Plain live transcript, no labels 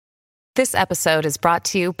This episode is brought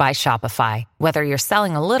to you by Shopify. Whether you're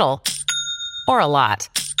selling a little or a lot,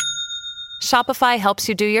 Shopify helps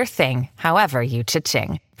you do your thing, however you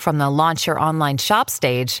cha-ching. From the launch your online shop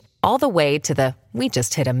stage, all the way to the we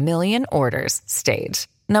just hit 1 million orders stage.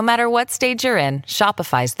 No matter what stage you're in,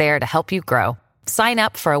 Shopify's there to help you grow. Sign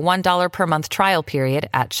up for a $1 per month trial period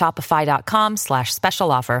at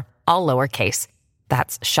shopify.com/special offer, all lowercase.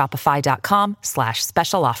 That's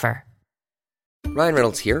shopify.com/special offer. Ryan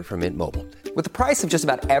Reynolds here from Mint Mobile. With the price of just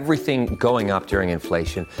about everything going up during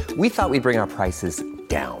inflation, we thought we'd bring our prices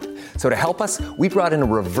down. So to help us, we brought in a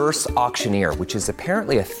reverse auctioneer, which is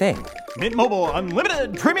apparently a thing. Mint Mobile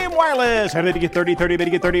Unlimited Premium Wireless. How to get 30, 30, bit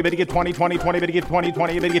to get 30, bit to get 20, 20, 20, bit to get 20,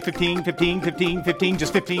 20, bit to get 15, 15, 15, 15,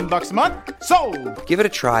 just $15 a month? Sold! Give it a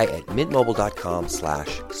try at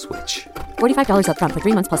mintmobile.com/switch. $45 up front for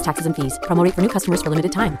 3 months plus taxes and fees. Promo rate for new customers for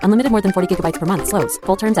limited time. Unlimited more than 40 gigabytes per month. Slows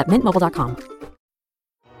full terms at mintmobile.com.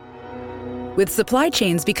 With supply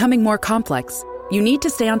chains becoming more complex, you need to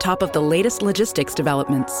stay on top of the latest logistics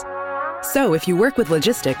developments. So if you work with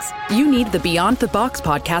logistics, you need the Beyond the Box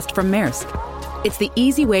podcast from Maersk. It's the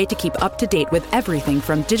easy way to keep up to date with everything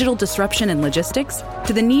from digital disruption in logistics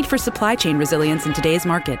to the need for supply chain resilience in today's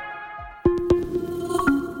market.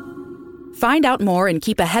 Find out more and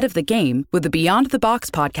keep ahead of the game with the Beyond the Box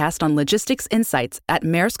podcast on logistics insights at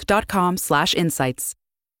maersk.com/insights.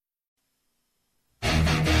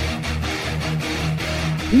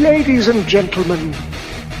 Ladies and gentlemen,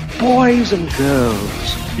 boys and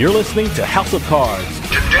girls, you're listening to House of Cards.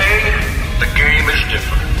 Today, the game is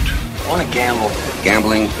different. I want to gamble.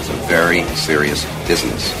 Gambling is a very serious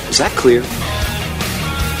business. Is that clear?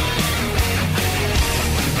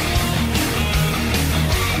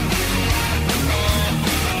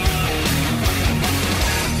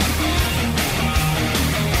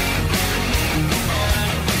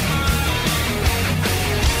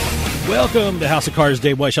 Welcome to House of Cards.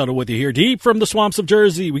 Dave Weishaupt with you here, deep from the swamps of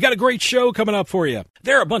Jersey. We got a great show coming up for you.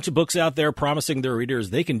 There are a bunch of books out there promising their readers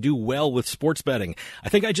they can do well with sports betting. I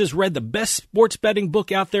think I just read the best sports betting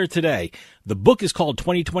book out there today. The book is called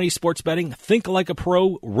 2020 Sports Betting, Think Like a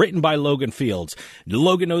Pro, written by Logan Fields.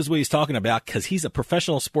 Logan knows what he's talking about because he's a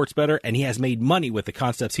professional sports bettor and he has made money with the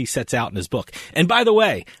concepts he sets out in his book. And by the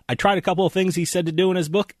way, I tried a couple of things he said to do in his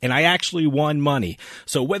book and I actually won money.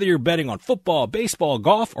 So whether you're betting on football, baseball,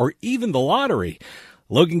 golf, or even the lottery,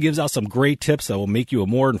 Logan gives out some great tips that will make you a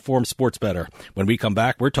more informed sports bettor. When we come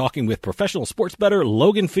back, we're talking with professional sports bettor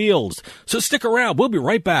Logan Fields. So stick around. We'll be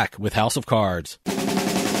right back with House of Cards.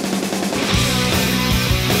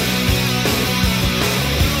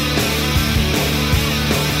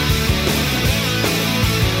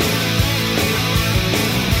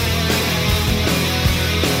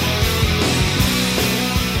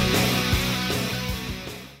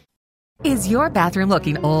 Is your bathroom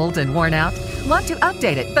looking old and worn out? Want to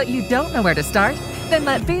update it, but you don't know where to start? Then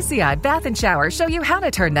let BCI Bath & Shower show you how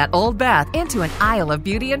to turn that old bath into an aisle of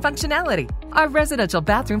beauty and functionality. Our residential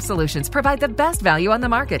bathroom solutions provide the best value on the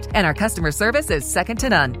market, and our customer service is second to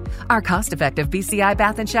none. Our cost-effective BCI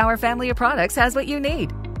Bath & Shower family of products has what you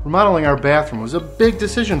need. Remodeling our bathroom was a big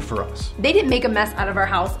decision for us. They didn't make a mess out of our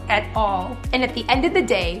house at all. And at the end of the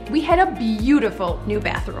day, we had a beautiful new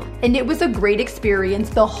bathroom. And it was a great experience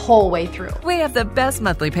the whole way through. We have the best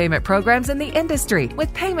monthly payment programs in the industry,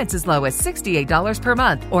 with payments as low as $68 per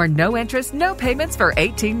month or no interest, no payments for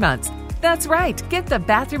 18 months. That's right. Get the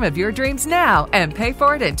bathroom of your dreams now and pay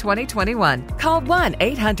for it in 2021. Call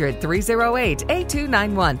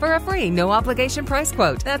 1-800-308-8291 for a free no-obligation price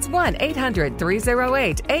quote. That's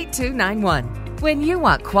 1-800-308-8291. When you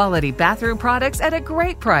want quality bathroom products at a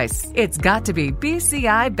great price, it's got to be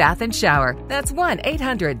BCI Bath & Shower. That's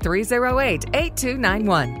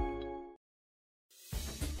 1-800-308-8291.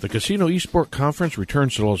 The Casino Esports Conference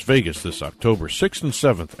returns to Las Vegas this October 6th and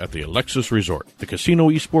 7th at the Alexis Resort. The Casino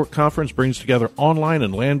Esports Conference brings together online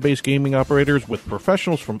and land-based gaming operators with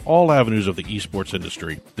professionals from all avenues of the esports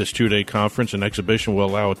industry. This two-day conference and exhibition will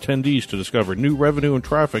allow attendees to discover new revenue and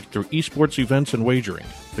traffic through esports events and wagering.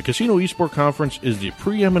 The Casino Esports Conference is the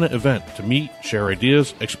preeminent event to meet, share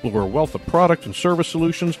ideas, explore a wealth of product and service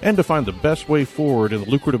solutions, and to find the best way forward in the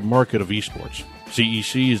lucrative market of esports.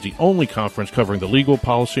 CEC is the only conference covering the legal,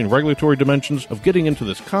 policy, and regulatory dimensions of getting into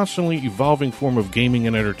this constantly evolving form of gaming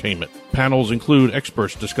and entertainment. Panels include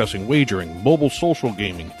experts discussing wagering, mobile social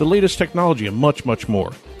gaming, the latest technology, and much, much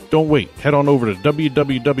more. Don't wait. Head on over to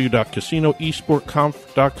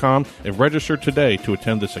www.casinoesportconf.com and register today to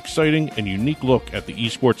attend this exciting and unique look at the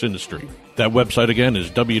esports industry. That website again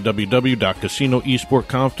is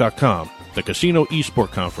www.casinoesportconf.com. The Casino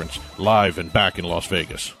Esports Conference, live and back in Las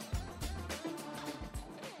Vegas.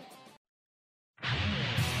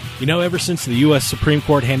 You know, ever since the U.S. Supreme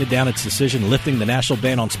Court handed down its decision lifting the national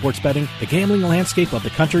ban on sports betting, the gambling landscape of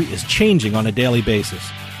the country is changing on a daily basis.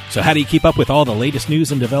 So how do you keep up with all the latest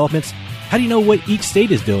news and developments? How do you know what each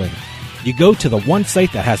state is doing? You go to the one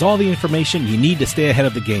site that has all the information you need to stay ahead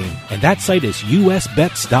of the game, and that site is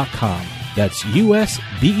usbets.com. That's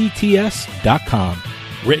usbets.com.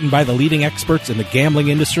 Written by the leading experts in the gambling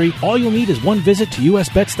industry, all you'll need is one visit to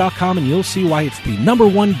usbets.com and you'll see why it's the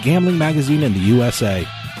 #1 gambling magazine in the USA.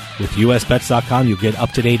 With usbets.com, you'll get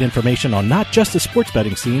up-to-date information on not just the sports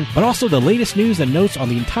betting scene, but also the latest news and notes on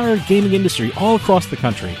the entire gaming industry all across the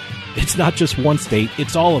country. It's not just one state,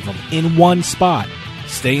 it's all of them in one spot.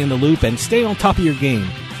 Stay in the loop and stay on top of your game.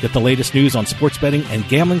 Get the latest news on sports betting and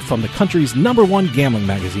gambling from the country's #1 gambling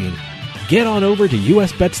magazine. Get on over to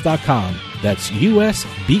usbets.com. That's usbets.com.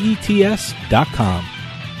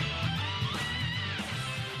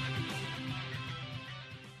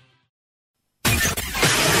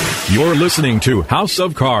 You're listening to House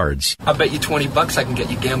of Cards. I bet you $20 I can get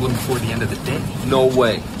you gambling before the end of the day. No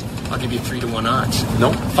way. I'll give you 3-1 odds.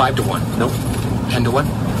 No. 5-1. No. 10-1.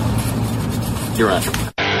 You're on.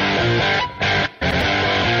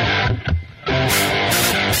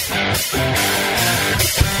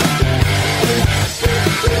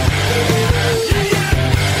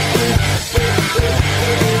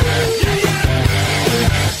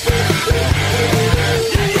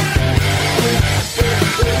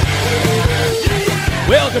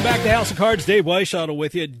 Welcome back to House of Cards. Dave Weishottle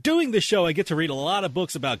with you. Doing the show, I get to read a lot of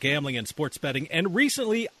books about gambling and sports betting, and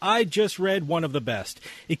recently I just read one of the best.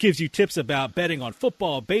 It gives you tips about betting on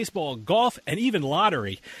football, baseball, golf, and even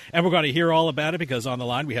lottery. And we're going to hear all about it because on the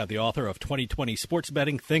line we have the author of 2020 Sports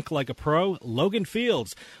Betting, Think Like a Pro, Logan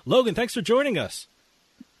Fields. Logan, thanks for joining us.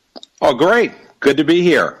 Oh, great. Good to be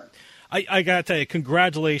here. I got to tell you,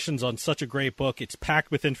 congratulations on such a great book. It's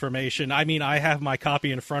packed with information. I mean, I have my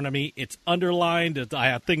copy in front of me. It's underlined. I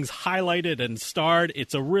have things highlighted and starred.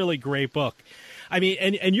 It's a really great book. I mean,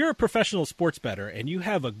 and you're a professional sports bettor, and you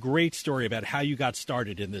have a great story about how you got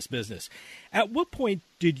started in this business. At what point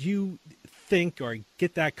did you think or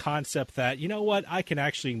get that concept that, you know what, I can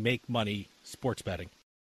actually make money sports betting?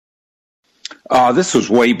 This was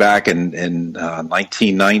way back in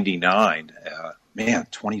 1999. Man,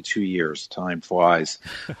 22 years, time flies.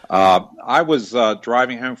 I was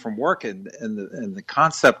driving home from work, and the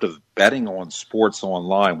concept of betting on sports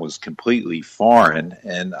online was completely foreign.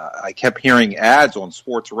 And I kept hearing ads on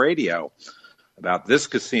sports radio about this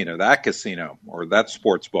casino, or that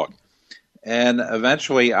sports book. And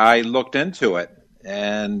eventually I looked into it,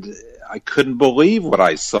 and I couldn't believe what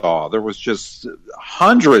I saw. There was just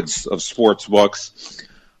hundreds of sports books.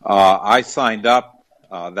 I signed up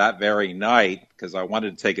that very night because I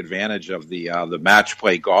wanted to take advantage of the Match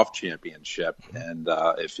Play Golf Championship. And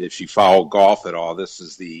if you follow golf at all, this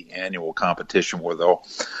is the annual competition where they'll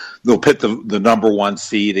pit the #1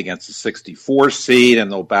 seed against the 64 seed,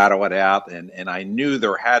 and they'll battle it out. And I knew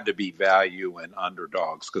there had to be value in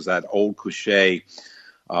underdogs because that old cliche,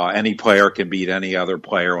 any player can beat any other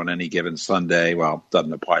player on any given Sunday. Well, it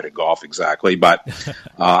doesn't apply to golf exactly, but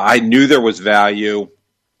I knew there was value.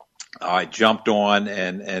 I jumped on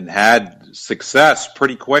and had success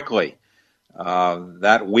pretty quickly.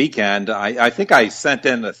 That weekend, I think I sent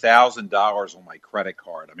in $1,000 on my credit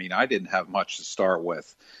card. I mean, I didn't have much to start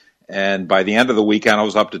with. And by the end of the weekend, I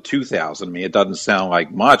was up to $2,000. I mean, it doesn't sound like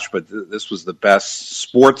much, but this was the best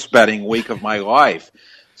sports betting week of my life.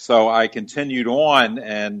 So I continued on,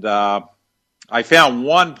 and I found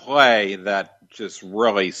one play that just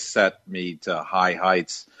really set me to high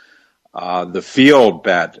heights. The field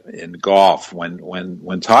bet in golf.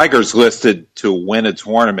 When Tiger's listed to win a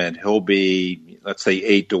tournament, he'll be, let's say,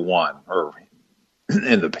 8-1, or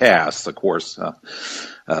in the past, of course,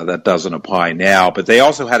 that doesn't apply now. But they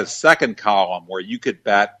also had a second column where you could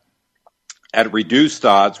bet at reduced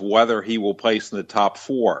odds whether he will place in the top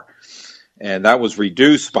 4. And that was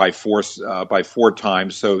reduced by 4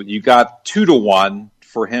 times. So you got 2-1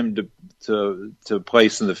 for him to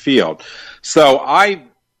place in the field. So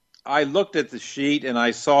I looked at the sheet and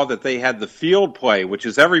I saw that they had the field play, which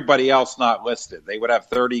is everybody else not listed. They would have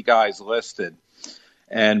 30 guys listed.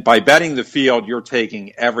 And by betting the field, you're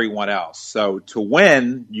taking everyone else. So to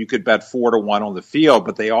win, you could bet 4-1 on the field,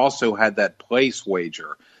 but they also had that place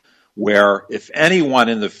wager where if anyone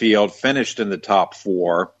in the field finished in the top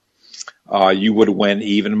 4, you would win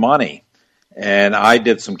even money. And I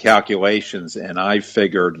did some calculations, and I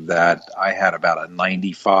figured that I had about a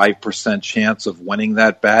 95% chance of winning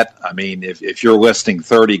that bet. I mean, if you're listing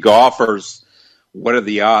 30 golfers, what are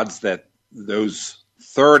the odds that those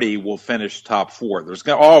 30 will finish top 4. There's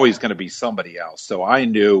always going to be somebody else. So I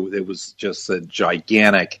knew it was just a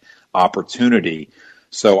gigantic opportunity.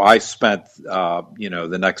 So I spent,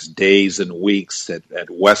 the next days and weeks at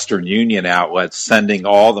Western Union outlets sending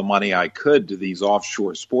all the money I could to these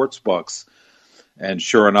offshore sports books. And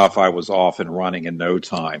sure enough, I was off and running in no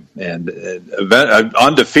time. And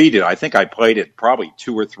undefeated, I think I played it probably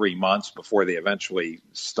 2 or 3 months before they eventually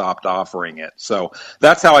stopped offering it. So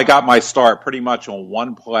that's how I got my start, pretty much on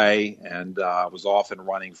one play, and I was off and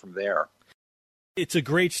running from there. It's a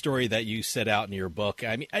great story that you set out in your book.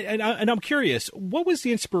 I mean, and I'm curious, what was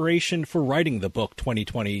the inspiration for writing the book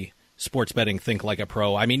 2020 Sports Betting Think Like a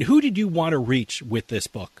Pro? I mean, who did you want to reach with this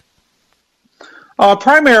book?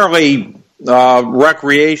 Primarily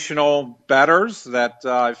recreational bettors that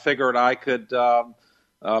I figured I could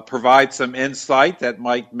provide some insight that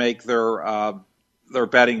might make their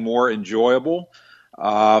betting more enjoyable.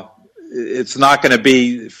 It's not going to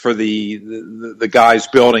be for the guys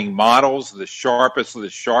building models, the sharpest of the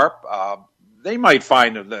sharp. They might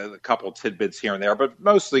find a couple tidbits here and there, but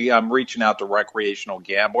mostly I'm reaching out to recreational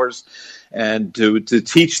gamblers and to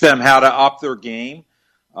teach them how to up their game.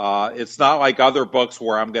 It's not like other books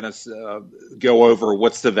where I'm going to go over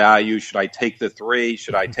what's the value. Should I take the 3?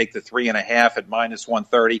 Should I take the 3.5 at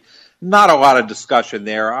 -130? Not a lot of discussion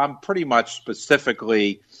there. I'm pretty much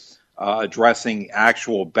specifically addressing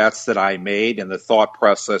actual bets that I made and the thought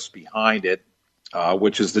process behind it,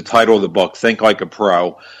 which is the title of the book, Think Like a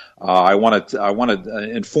Pro. I want to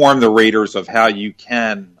inform the readers of how you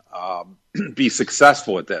can be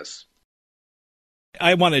successful at this.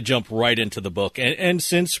 I want to jump right into the book. And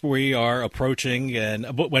since we are approaching,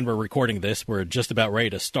 and when we're recording this, we're just about ready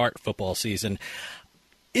to start football season,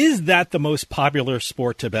 is that the most popular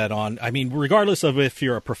sport to bet on? I mean, regardless of if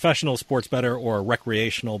you're a professional sports bettor or a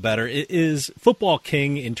recreational bettor, is football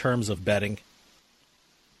king in terms of betting?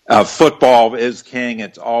 Football is king.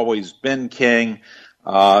 It's always been king.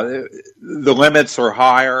 The limits are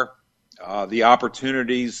higher. The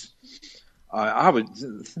opportunities,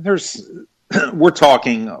 we're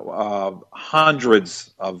talking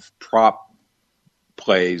hundreds of prop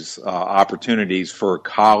plays, opportunities for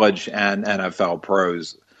college and NFL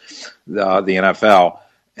pros, the NFL.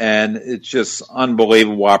 And it's just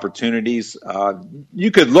unbelievable opportunities.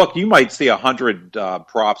 You might see 100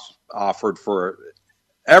 props offered for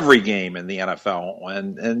every game in the NFL.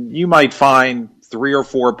 And you might find 3 or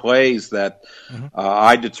 4 plays that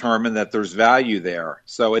I determine that there's value there.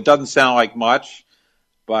 So it doesn't sound like much.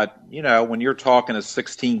 But, when you're talking a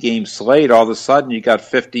 16-game slate, all of a sudden you got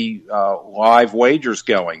 50 live wagers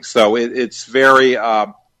going. So it's very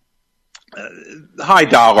high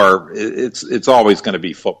dollar. It's always going to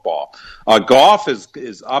be football. Golf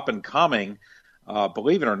is up and coming.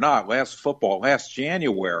 Believe it or not, last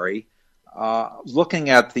January, looking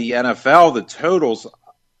at the NFL, the totals,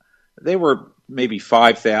 they were maybe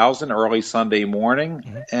 5,000 early Sunday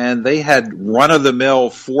morning, and they had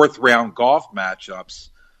run-of-the-mill fourth-round golf matchups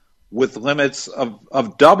with limits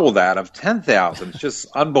of double that, of 10,000. It's just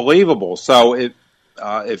unbelievable. So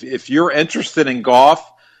if you're interested in golf,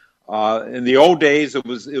 in the old days it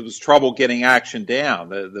was trouble getting action down.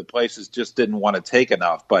 The places just didn't want to take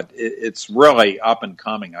enough, but it's really up and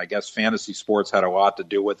coming. I guess fantasy sports had a lot to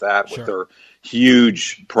do with that, with their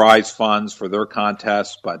huge prize funds for their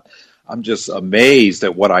contests. But I'm just amazed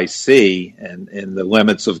at what I see in the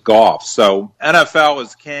limits of golf. So NFL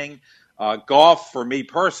is king. Golf, for me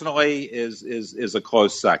personally, is a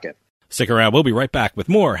close second. Stick around. We'll be right back with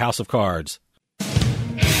more House of Cards.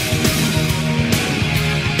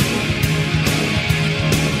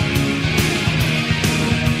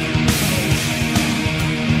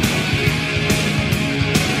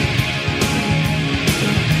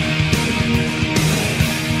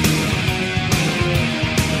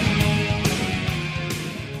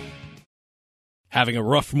 Having a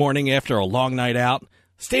rough morning after a long night out?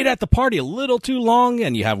 Stayed at the party a little too long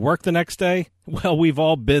and you have work the next day? Well, we've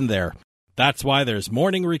all been there. That's why there's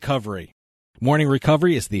Morning Recovery. Morning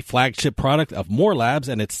Recovery is the flagship product of More Labs,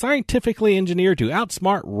 and it's scientifically engineered to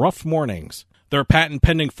outsmart rough mornings. Their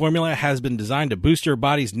patent-pending formula has been designed to boost your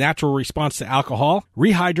body's natural response to alcohol,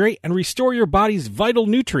 rehydrate, and restore your body's vital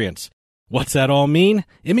nutrients. What's that all mean?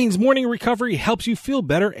 It means Morning Recovery helps you feel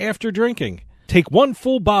better after drinking. Take one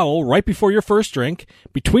full bottle right before your first drink,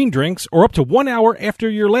 between drinks, or up to 1 hour after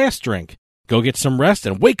your last drink. Go get some rest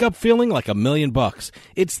and wake up feeling like $1,000,000.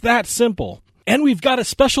 It's that simple. And we've got a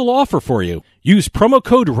special offer for you. Use promo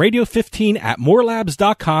code Radio15 at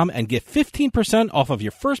morelabs.com and get 15% off of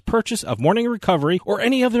your first purchase of Morning Recovery or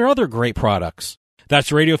any of their other great products.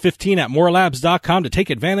 That's Radio15 at morelabs.com to take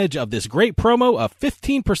advantage of this great promo of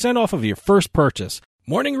 15% off of your first purchase.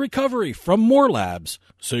 Morning Recovery from More Labs,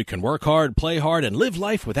 so you can work hard, play hard, and live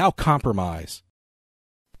life without compromise.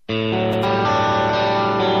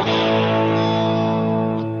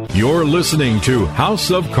 You're listening to House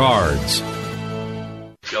of Cards.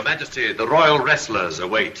 Your Majesty, the royal wrestlers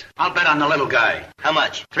await. I'll bet on the little guy. How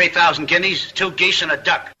much? 3,000 guineas, 2 geese, and a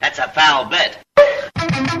duck. That's a foul bet.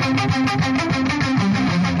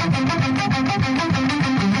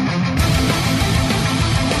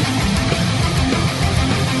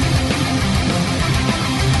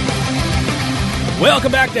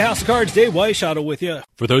 Welcome back to House of Cards. Dave Weishottle with you.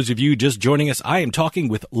 For those of you just joining us, I am talking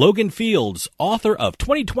with Logan Fields, author of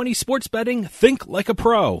 2020 Sports Betting, Think Like a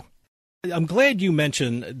Pro. I'm glad you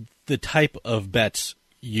mentioned the type of bets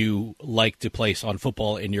you like to place on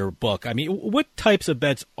football in your book. I mean, what types of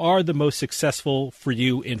bets are the most successful for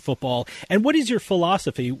you in football, and what is your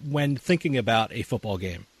philosophy when thinking about a football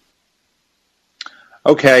game?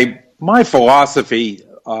 Okay, my philosophy...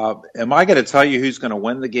 am I going to tell you who's going to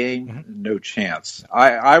win the game? Mm-hmm. No chance.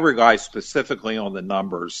 I rely specifically on the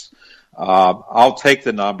numbers. I'll take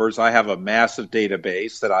the numbers. I have a massive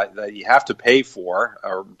database that you have to pay for.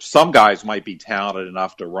 Or some guys might be talented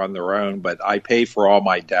enough to run their own, but I pay for all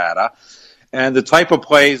my data. And the type of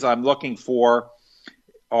plays I'm looking for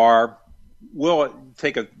are, will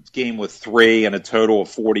take a game with 3 and a total of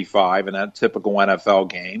 45 in that typical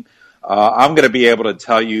NFL game. I'm going to be able to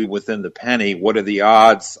tell you within the penny what are the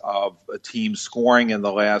odds of a team scoring in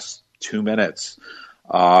the last 2 minutes.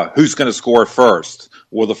 Who's going to score first?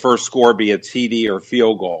 Will the first score be a TD or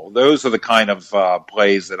field goal? Those are the kind of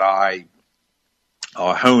plays that I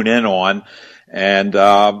hone in on. And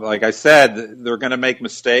like I said, they're going to make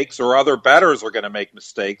mistakes, or other bettors are going to make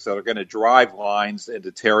mistakes that are going to drive lines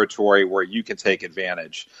into territory where you can take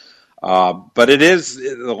advantage. But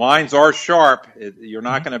the lines are sharp. You're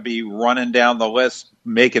not going to be running down the list,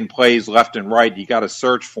 making plays left and right. You got to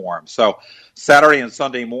search for them. So Saturday and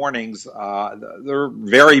Sunday mornings, they're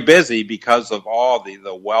very busy because of all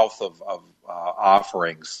the wealth of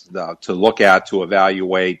offerings to look at, to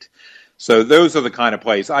evaluate. So those are the kind of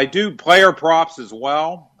plays. I do player props as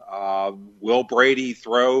well. Will Brady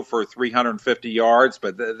throw for 350 yards?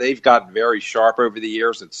 But they've gotten very sharp over the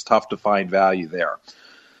years. It's tough to find value there.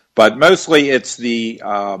 But mostly it's the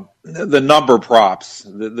number props,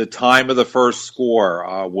 the time of the first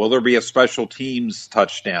score. Will there be a special teams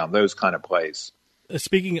touchdown? Those kind of plays.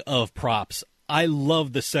 Speaking of props, I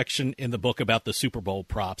love the section in the book about the Super Bowl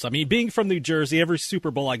props. I mean, being from New Jersey, every Super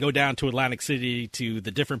Bowl I go down to Atlantic City to the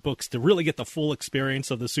different books to really get the full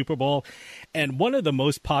experience of the Super Bowl. And one of the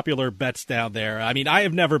most popular bets down there, I mean, I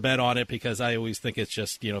have never bet on it because I always think it's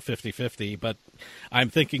just, 50-50, but I'm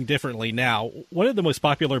thinking differently now. One of the most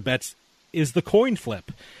popular bets is the coin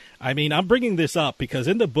flip. I mean, I'm bringing this up because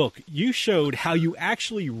in the book, you showed how you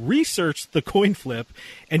actually researched the coin flip,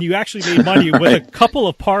 and you actually made money with a couple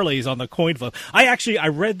of parlays on the coin flip. I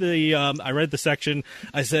read the section.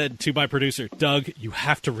 I said to my producer, Doug, you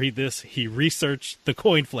have to read this. He researched the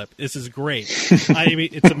coin flip. This is great. I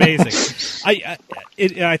mean, it's amazing.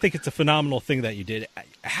 I think it's a phenomenal thing that you did.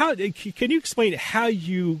 How can you explain how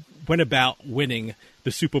you went about winning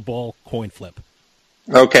the Super Bowl coin flip?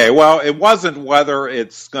 Okay, well, it wasn't whether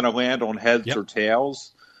it's going to land on heads or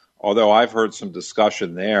tails, although I've heard some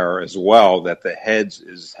discussion there as well that the heads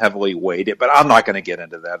is heavily weighted, but I'm not going to get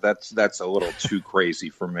into that. That's a little too crazy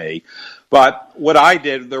for me. But what I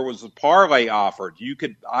did, there was a parlay offered.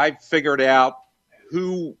 I figured out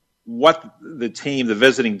what the team, the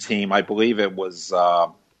visiting team, I believe it was,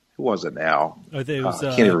 who was it now? I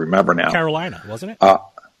can't even remember now. Carolina, wasn't it?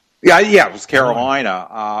 Yeah, it was Carolina.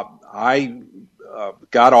 I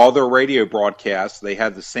got all their radio broadcasts. They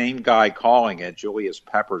had the same guy calling it, Julius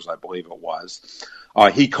Peppers, I believe it was.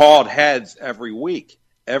 He called heads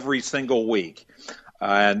every single week.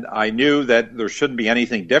 And I knew that there shouldn't be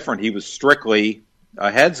anything different. He was strictly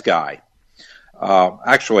a heads guy.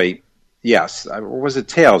 Actually, yes. Or was it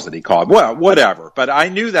tails that he called? Well, whatever. But I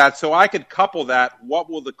knew that, so I could couple that. What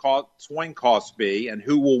will the swing cost be, and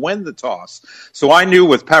who will win the toss? So I knew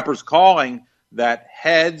with Peppers calling that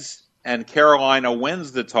heads and Carolina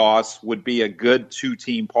wins the toss would be a good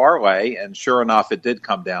 2-team parlay, and sure enough, it did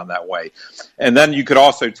come down that way. And then you could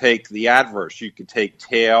also take the adverse. You could take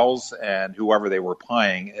tails and whoever they were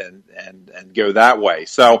playing and go that way.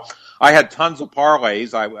 So I had tons of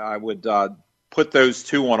parlays. I would put those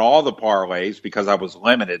two on all the parlays because I was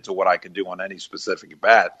limited to what I could do on any specific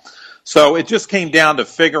bet. So it just came down to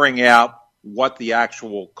figuring out what the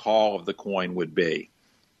actual call of the coin would be.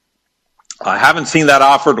 I haven't seen that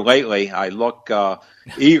offered lately. I look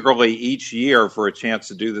eagerly each year for a chance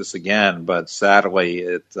to do this again, but sadly,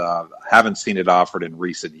 haven't seen it offered in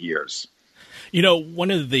recent years. You know,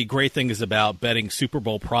 one of the great things about betting Super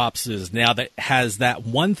Bowl props is now that has that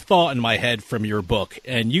one thought in my head from your book.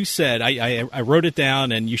 And you said, I wrote it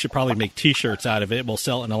down, and you should probably make T-shirts out of it. We'll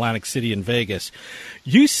sell it in Atlantic City and Vegas.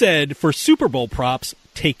 You said for Super Bowl props,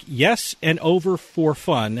 take yes and over for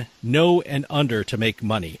fun, no and under to make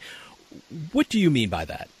money. What do you mean by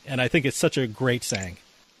that? And I think it's such a great saying.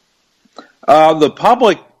 The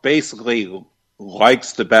public basically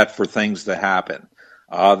likes to bet for things to happen.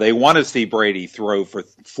 They want to see Brady throw for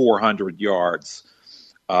 400 yards.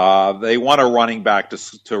 They want a running back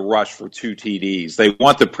to rush for 2 TDs. They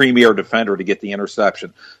want the premier defender to get the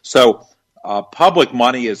interception. So public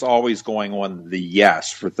money is always going on the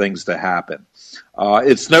yes for things to happen.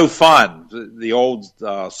 It's no fun. The old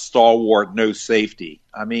stalwart no safety.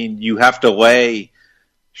 I mean, you have to lay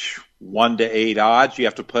 1 to 8 odds. You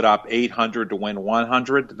have to put up 800 to win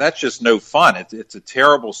 100. That's just no fun. It's a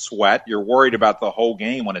terrible sweat. You're worried about the whole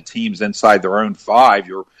game when a team's inside their own 5.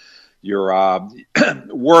 You're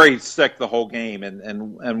worried sick the whole game.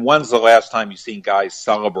 And when's the last time you've seen guys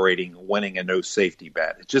celebrating winning a no safety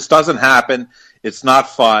bet? It just doesn't happen. It's not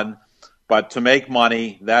fun. But to make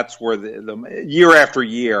money, that's where the year after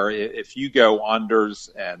year, if you go unders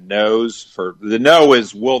and nos, for the no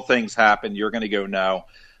is will things happen? You're going to go no.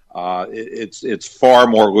 It's far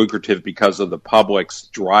more lucrative because of the public's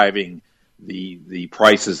driving the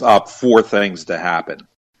prices up for things to happen.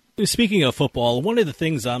 Speaking of football, one of the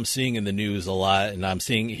things I'm seeing in the news a lot, and I'm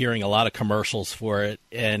hearing a lot of commercials for it,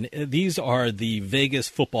 and these are the Vegas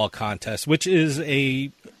football contests, which is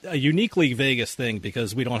a uniquely Vegas thing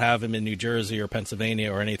because we don't have them in New Jersey or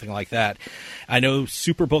Pennsylvania or anything like that. I know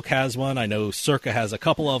Superbook has one. I know Circa has a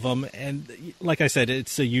couple of them. And like I said,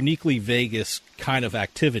 it's a uniquely Vegas kind of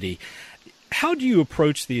activity. How do you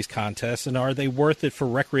approach these contests, and are they worth it for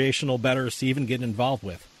recreational bettors to even get involved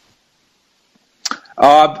with?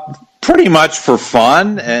 Pretty much for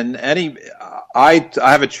fun, and I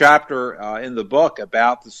have a chapter in the book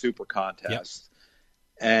about the Super Contest,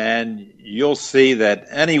 and you'll see that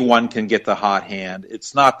anyone can get the hot hand.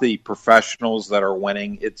 It's not the professionals that are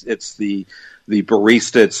winning; it's the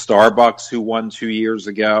barista at Starbucks who won 2 years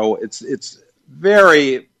ago. It's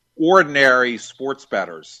very ordinary sports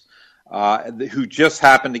bettors who just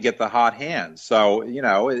happen to get the hot hand. So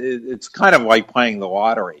it's kind of like playing the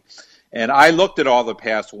lottery. And I looked at all the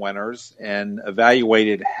past winners and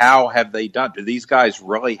evaluated how have they done. Do these guys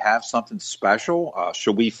really have something special?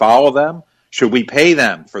 Should we follow them? Should we pay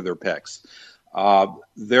them for their picks?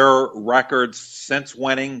 Their records since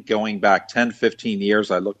winning, going back 10, 15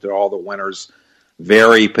 years, I looked at all the winners,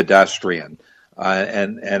 very pedestrian.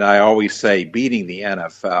 And I always say beating the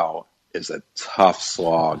NFL is a tough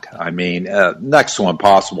slog. I mean, next to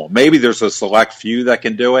impossible. Maybe there's a select few that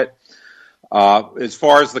can do it. As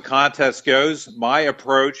far as the contest goes, my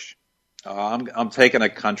approach, I'm taking a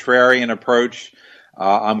contrarian approach.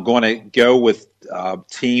 I'm going to go with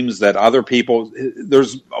teams that other people.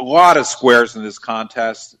 There's a lot of squares in this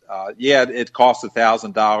contest. It costs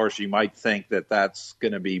 $1,000. You might think that that's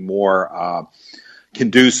going to be more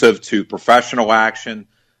conducive to professional action,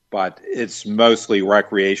 but it's mostly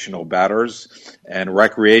recreational bettors. And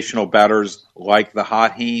recreational bettors like the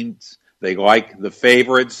hot hands. They like the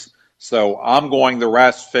favorites. So I'm going the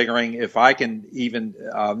rest, figuring if I can even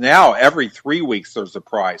now every 3 weeks there's a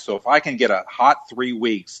prize. So if I can get a hot 3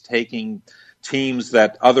 weeks taking teams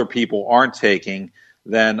that other people aren't taking,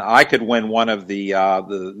 then I could win one of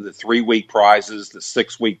the 3 week prizes, the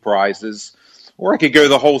 6 week prizes, or I could go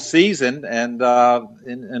the whole season and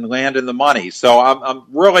land in the money. So I'm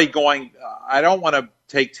really going. I don't want to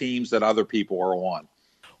take teams that other people are on.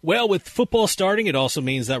 Well, with football starting, it also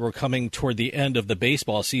means that we're coming toward the end of the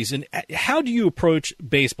baseball season. How do you approach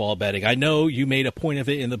baseball betting? I know you made a point of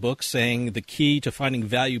it in the book, saying the key to finding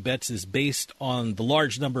value bets is based on the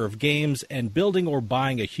large number of games and building or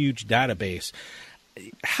buying a huge database.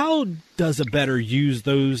 How does a bettor use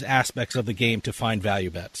those aspects of the game to find value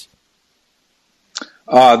bets?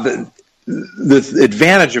 The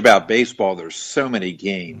advantage about baseball, there's so many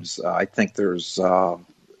games. I think there's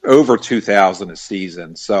over 2,000 a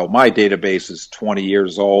season. So my database is 20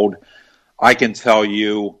 years old. I can tell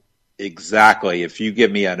you exactly, if you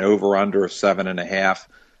give me an over-under of 7.5,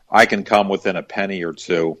 I can come within a penny or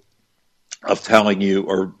two of telling you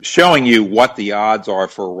or showing you what the odds are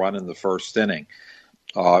for a run in the first inning.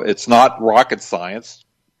 It's not rocket science.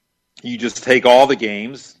 You just take all the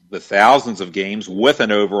games, the thousands of games, with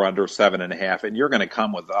an over-under 7.5, and you're going to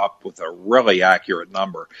come up with a really accurate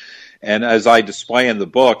number. And as I display in the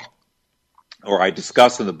book, or I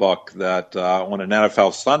discuss in the book, that on an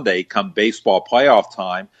NFL Sunday, come baseball playoff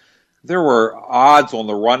time, there were odds on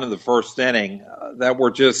the run in the first inning that were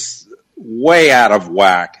just way out of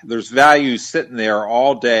whack. There's value sitting there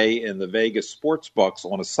all day in the Vegas sports books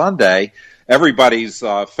on a Sunday. Everybody's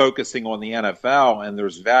focusing on the NFL, and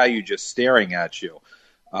there's value just staring at you.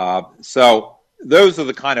 So those are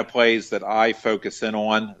the kind of plays that I focus in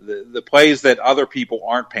on, the plays that other people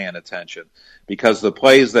aren't paying attention. Because the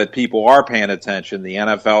plays that people are paying attention, the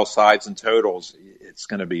NFL sides and totals, it's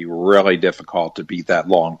going to be really difficult to beat that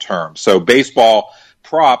long term. So baseball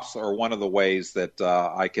props are one of the ways that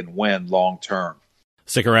I can win long term.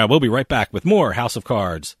 Stick around. We'll be right back with more House of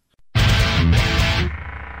Cards.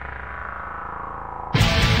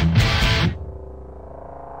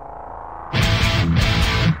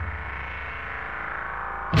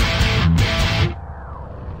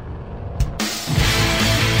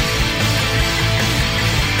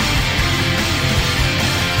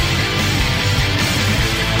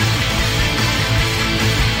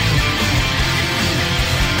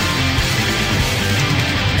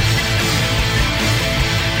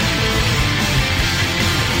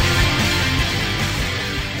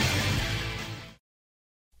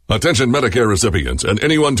 Attention Medicare recipients and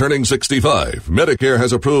anyone turning 65. Medicare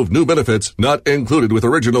has approved new benefits not included with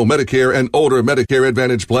original Medicare and older Medicare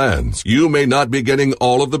Advantage plans. You may not be getting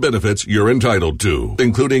all of the benefits you're entitled to,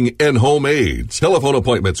 including in-home aids, telephone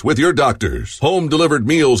appointments with your doctors, home-delivered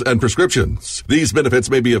meals and prescriptions. These benefits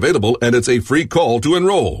may be available and it's a free call to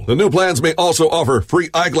enroll. The new plans may also offer free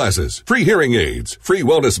eyeglasses, free hearing aids, free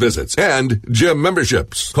wellness visits, and gym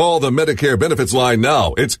memberships. Call the Medicare benefits line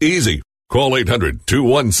now. It's easy. Call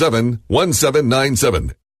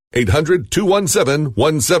 800-217-1797.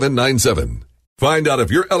 800-217-1797. Find out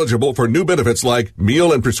if you're eligible for new benefits like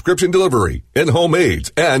meal and prescription delivery, in-home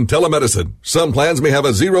aids, and telemedicine. Some plans may have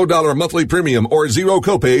a $0 monthly premium or zero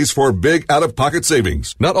copays for big out-of-pocket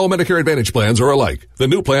savings. Not all Medicare Advantage plans are alike. The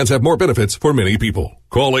new plans have more benefits for many people.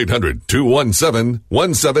 Call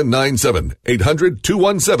 800-217-1797.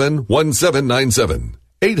 800-217-1797.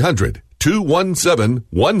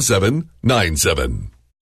 800-217-1797.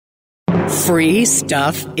 Free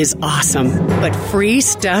stuff is awesome, but free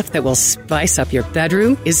stuff that will spice up your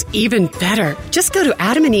bedroom is even better. Just go to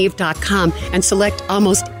adamandeve.com and select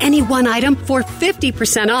almost any one item for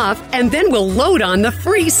 50% off, and then we'll load on the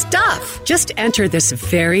free stuff. Just enter this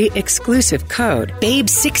very exclusive code,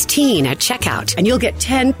 BABE16 at checkout, and you'll get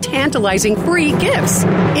 10 tantalizing free gifts,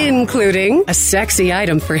 including a sexy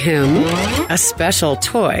item for him, a special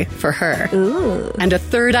toy for her, and a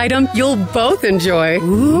third item you'll both enjoy.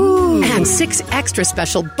 And 6 extra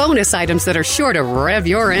special bonus items that are sure to rev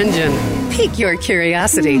your engine, pique your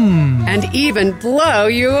curiosity, and even blow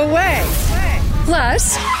you away.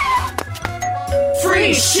 Plus,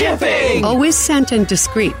 free shipping! Always sent in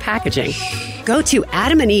discreet packaging. Go to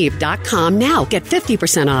adamandeve.com now. Get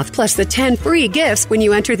 50% off plus the 10 free gifts when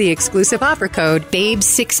you enter the exclusive offer code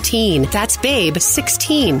BABE16. That's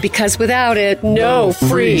BABE16, because without it, no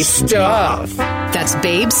free stuff. That's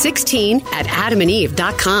BABE16 at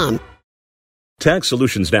adamandeve.com. Tax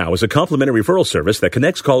Solutions Now is a complimentary referral service that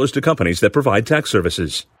connects callers to companies that provide tax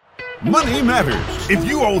services. Money matters. If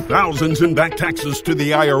you owe thousands in back taxes to the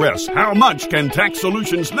IRS, how much can Tax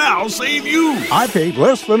Solutions Now save you? I paid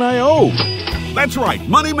less than I owe. That's right,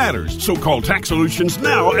 money matters. So call Tax Solutions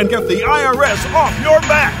Now and get the IRS off your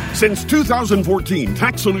back. Since 2014,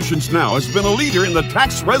 Tax Solutions Now has been a leader in the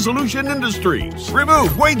tax resolution industries.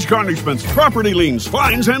 Remove wage garnishments, property liens,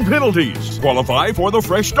 fines, and penalties. Qualify for the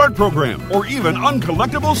Fresh Start program or even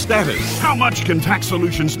uncollectible status. How much can Tax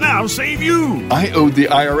Solutions Now save you? I owed the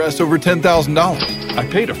IRS over $10,000. I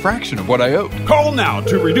paid a fraction of what I owed. Call now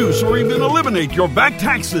to reduce or even eliminate your back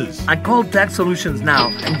taxes. I called Tax Solutions Now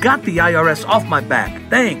and got the IRS off my back.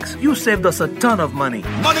 Thanks. You saved us a ton of money.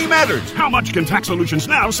 Money matters. How much can Tax Solutions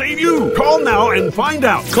Now save you? Call now and find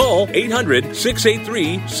out. Call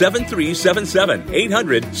 800-683-7377.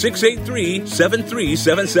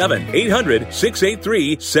 800-683-7377.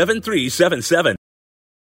 800-683-7377.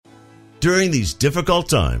 During these difficult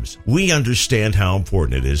times, we understand how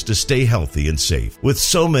important it is to stay healthy and safe. With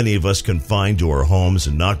so many of us confined to our homes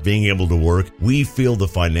and not being able to work, we feel the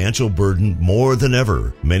financial burden more than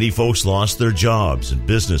ever. Many folks lost their jobs and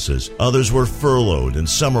businesses. Others were furloughed, and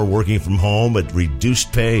some are working from home at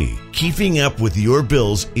reduced pay. Keeping up with your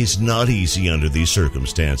bills is not easy under these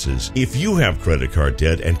circumstances. If you have credit card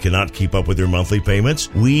debt and cannot keep up with your monthly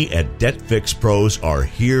payments, we at Debt Fix Pros are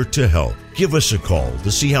here to help. Give us a call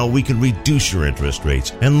to see how we can reduce your interest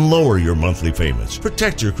rates and lower your monthly payments.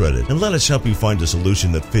 Protect your credit and let us help you find a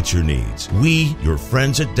solution that fits your needs. We, your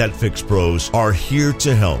friends at Debt Fix Pros, are here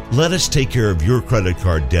to help. Let us take care of your credit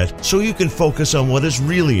card debt so you can focus on what is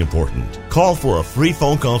really important. Call for a free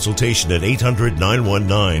phone consultation at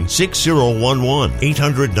 800-919-6011.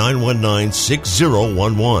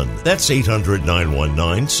 800-919-6011. That's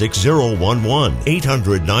 800-919-6011.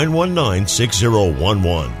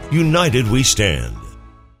 800-919-6011. United we stand.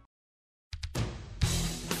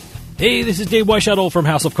 Hey, this is Dave Weishuttle from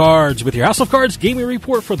House of Cards with your House of Cards gaming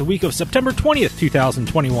report for the week of September 20th,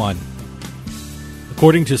 2021.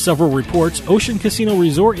 According to several reports, Ocean Casino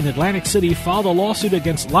Resort in Atlantic City filed a lawsuit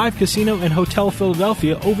against Live Casino and Hotel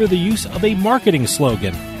Philadelphia over the use of a marketing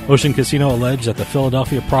slogan. Ocean Casino alleged that the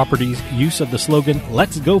Philadelphia property's use of the slogan,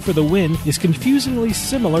 "Let's Go for the Win," is confusingly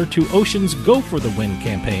similar to Ocean's Go for the Win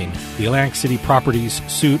campaign. The Atlantic City property's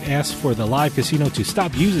suit asked for the Live Casino to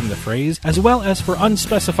stop using the phrase, as well as for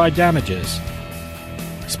unspecified damages.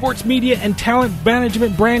 Sports media and talent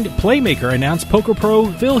management brand Playmaker announced poker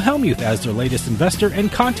pro Phil Hellmuth as their latest investor and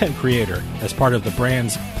content creator. As part of the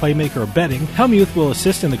brand's Playmaker betting, Hellmuth will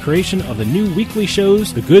assist in the creation of the new weekly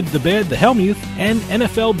shows The Good, the Bad, the Hellmuth, and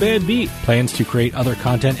NFL Bad Beat. Plans to create other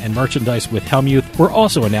content and merchandise with Hellmuth were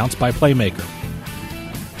also announced by Playmaker.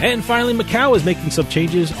 And finally, Macau is making some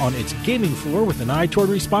changes on its gaming floor with an eye toward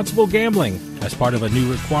responsible gambling. As part of a new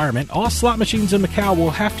requirement, all slot machines in Macau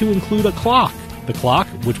will have to include a clock. The clock,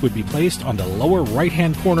 which would be placed on the lower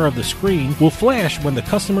right-hand corner of the screen, will flash when the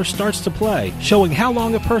customer starts to play, showing how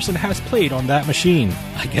long a person has played on that machine.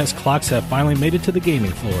 I guess clocks have finally made it to the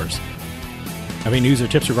gaming floors. Have any news or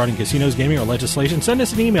tips regarding casinos, gaming, or legislation? Send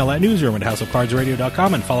us an email at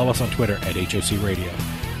newsroom@houseofcardsradio.com and follow us on Twitter at HOC Radio.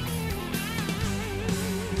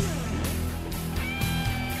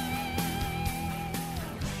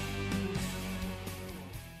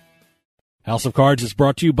 House of Cards is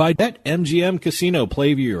brought to you by BetMGM Casino.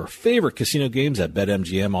 Play your favorite casino games at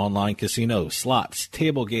BetMGM Online Casino. Slots,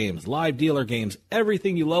 table games, live dealer games,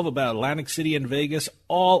 everything you love about Atlantic City and Vegas,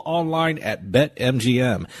 all online at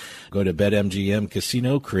BetMGM. Go to BetMGM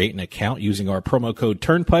Casino, create an account using our promo code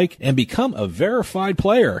Turnpike, and become a verified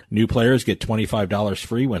player. New players get $25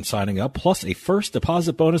 free when signing up, plus a first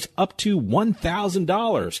deposit bonus up to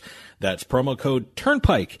 $1,000. That's promo code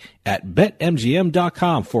Turnpike at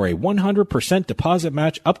BetMGM.com for a 100% deposit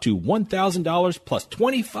match up to $1,000 plus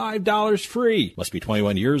 $25 free. Must be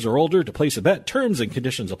 21 years or older to place a bet. Terms and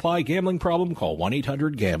conditions apply. Gambling problem? Call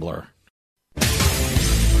 1-800-GAMBLER.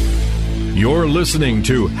 You're listening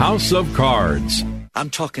to House of Cards. I'm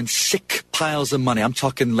talking sick piles of money. I'm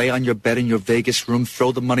talking lay on your bed in your Vegas room,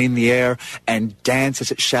 throw the money in the air, and dance as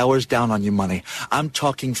it showers down on you money. I'm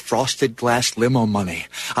talking frosted glass limo money.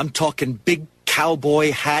 I'm talking big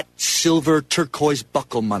cowboy hat, silver turquoise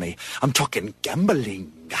buckle money. I'm talking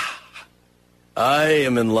gambling. I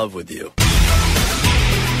am in love with you.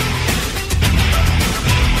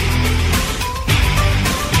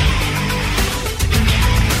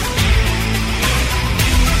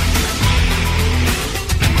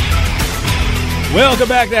 Welcome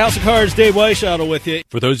back to House of Cards. Dave Weishuttle with you.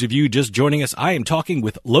 For those of you just joining us, I am talking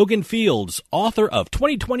with Logan Fields, author of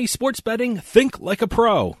 2020 Sports Betting, Think Like a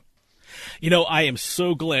Pro. You know, I am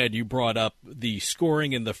so glad you brought up the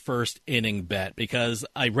scoring in the first inning bet because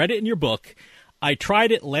I read it in your book. I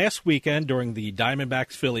tried it last weekend during the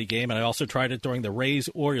Diamondbacks-Philly game, and I also tried it during the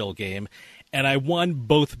Rays-Oriole game, and I won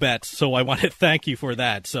both bets, so I want to thank you for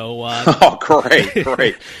that. So, oh,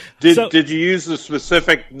 great. Did you use the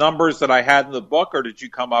specific numbers that I had in the book, or did you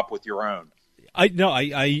come up with your own?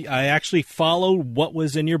 I actually followed what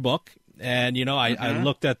was in your book. And, you know, I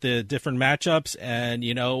looked at the different matchups and,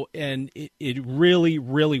 you know, and it really,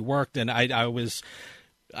 really worked. And I was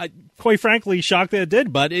quite frankly shocked that it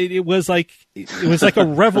did, but it was like a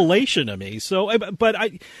revelation to me. So,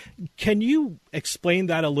 can you explain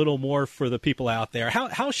that a little more for the people out there?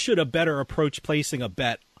 How should a bettor approach placing a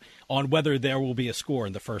bet on whether there will be a score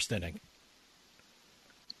in the first inning?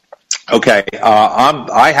 Okay.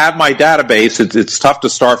 I have my database. It's tough to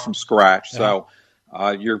start from scratch. Yeah. So,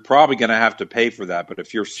 you're probably going to have to pay for that. But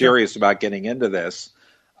if you're serious about getting into this,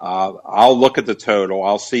 I'll look at the total.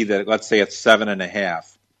 I'll see that, let's say it's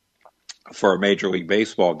 7.5 for a Major League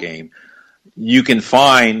Baseball game. You can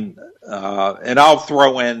find, and I'll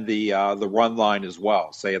throw in the run line as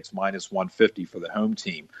well. Say it's minus 150 for the home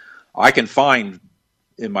team. I can find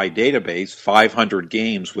in my database 500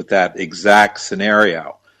 games with that exact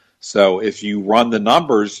scenario. So if you run the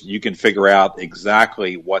numbers, you can figure out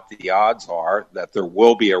exactly what the odds are that there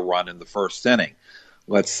will be a run in the first inning.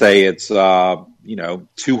 let's say it's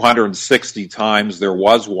 260 times there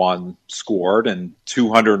was one scored and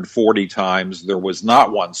 240 times there was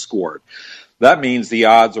not one scored. That means the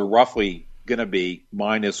odds are roughly going to be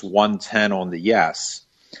minus 110 on the yes.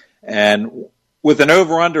 And with an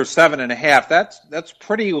over-under 7.5, that's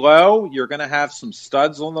pretty low. You're going to have some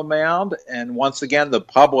studs on the mound. And once again, the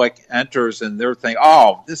public enters and they're thinking,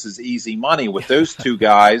 oh, this is easy money with those two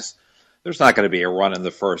guys. There's not going to be a run in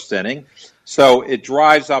the first inning. So it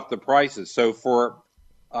drives up the prices. So for,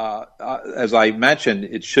 as I mentioned,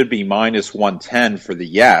 it should be minus 110 for the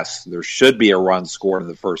yes. There should be a run scored in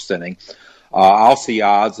the first inning. I'll see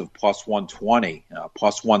odds of plus 120,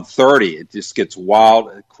 plus 130. It just gets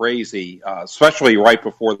wild, crazy, especially right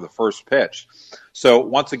before the first pitch. So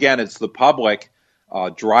once again, it's the public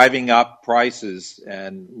driving up prices,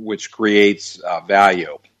 and which creates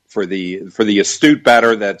value for the astute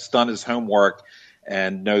bettor that's done his homework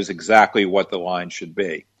and knows exactly what the line should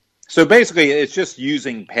be. So basically, it's just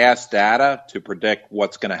using past data to predict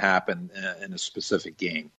what's going to happen in a specific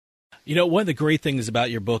game. You know, one of the great things about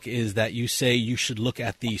your book is that you say you should look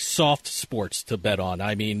at the soft sports to bet on.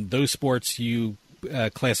 I mean, those sports you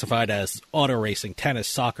classified as auto racing, tennis,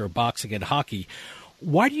 soccer, boxing, and hockey.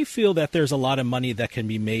 Why do you feel that there's a lot of money that can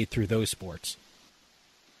be made through those sports?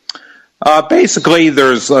 Basically,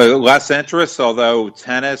 there's less interest, although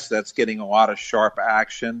tennis, that's getting a lot of sharp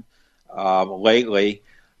action lately.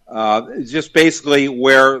 Just basically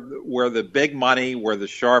where the big money, where the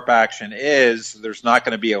sharp action is, there's not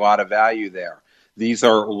going to be a lot of value there. These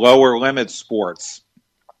are lower limit sports,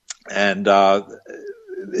 and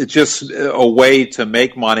it's just a way to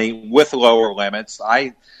make money with lower limits.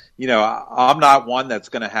 I'm not one that's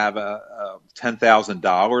going to have a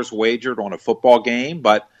 $10,000 wagered on a football game,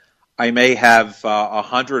 but I may have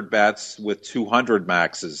 100 bets with 200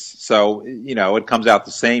 maxes. So, it comes out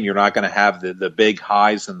the same. You're not going to have the big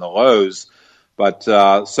highs and the lows. But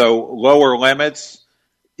so lower limits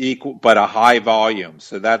equal, but a high volume.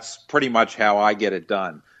 So that's pretty much how I get it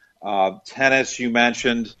done. Tennis, you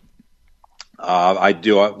mentioned. I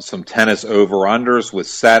do some tennis over-unders with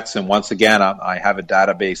sets. And once again, I have a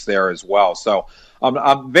database there as well. So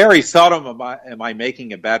I'm very seldom am I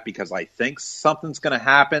making a bet because I think something's going to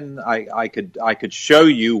happen. I could show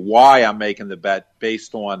you why I'm making the bet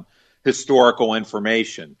based on historical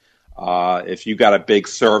information. If you got a big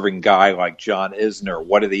serving guy like John Isner,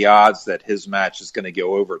 what are the odds that his match is going to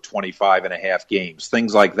go over 25.5 games?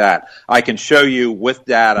 Things like that. I can show you with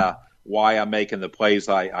data why I'm making the plays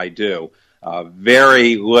I do.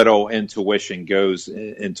 Very little intuition goes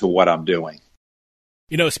into what I'm doing.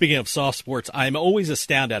 Speaking of soft sports, I'm always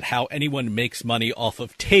astounded at how anyone makes money off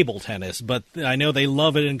of table tennis, but I know they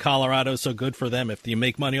love it in Colorado, so good for them. If you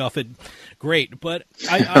make money off it, great. But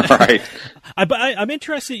right. I'm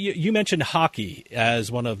interested, you mentioned hockey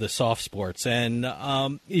as one of the soft sports, and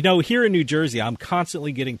here in New Jersey, I'm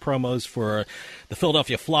constantly getting promos for the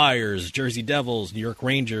Philadelphia Flyers, Jersey Devils, New York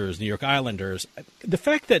Rangers, New York Islanders. The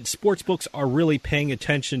fact that sports books are really paying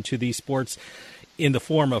attention to these sports in the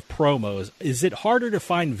form of promos, is it harder to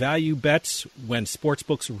find value bets when sports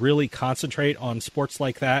books really concentrate on sports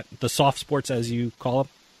like that, the soft sports as you call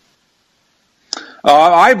them?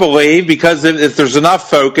 I believe because if there's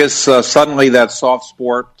enough focus, suddenly that soft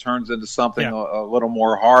sport turns into something a little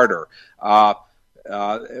more harder.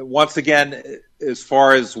 Once again, as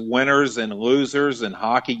far as winners and losers in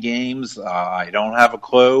hockey games, I don't have a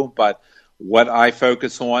clue, but what I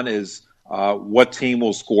focus on is what team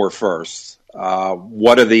will score first.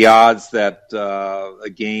 What are the odds that a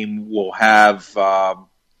game will have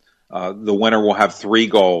the winner will have 3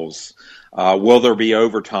 goals? Will there be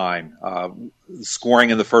overtime? Scoring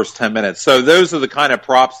in the first 10 minutes. So those are the kind of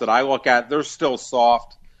props that I look at. They're still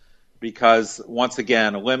soft because, once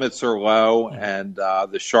again, limits are low and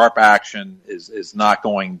the sharp action is not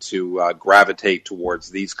going to gravitate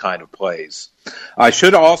towards these kind of plays. I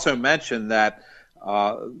should also mention that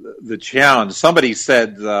the challenge, somebody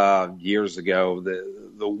said years ago,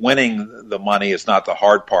 the winning the money is not the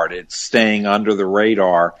hard part. It's staying under the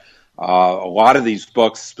radar. A lot of these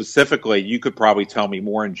books, specifically, you could probably tell me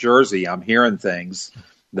more in Jersey. I'm hearing things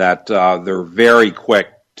that they're very quick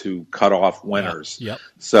to cut off winners. Yep.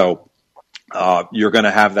 So you're going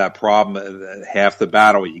to have that problem half the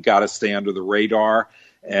battle. You got to stay under the radar.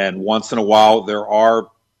 And once in a while, there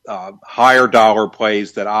are higher dollar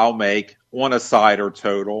plays that I'll make on a side or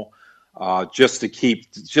total, just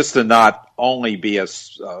to not only be a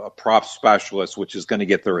prop specialist, which is going to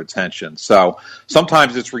get their attention. So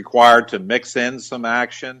sometimes it's required to mix in some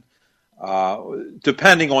action,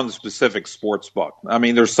 depending on the specific sports book. I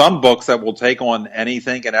mean, there's some books that will take on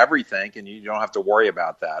anything and everything, and you don't have to worry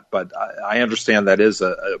about that. But I understand that is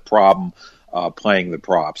a problem playing the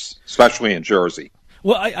props, especially in Jersey.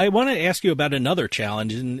 Well, I want to ask you about another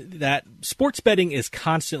challenge, in that sports betting is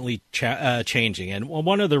constantly changing. And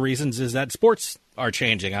one of the reasons is that sports are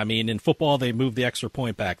changing. I mean, in football, they moved the extra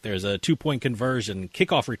point back. There's a 2-point conversion.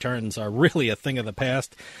 Kickoff returns are really a thing of the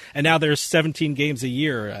past. And now there's 17 games a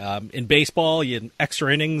year. In baseball, in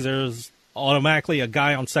extra innings, there's automatically a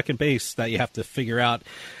guy on second base that you have to figure out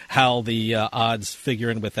how the odds figure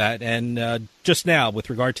in with that. And just now, with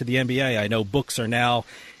regard to the NBA, I know books are now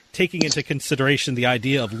taking into consideration the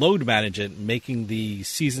idea of load management, making the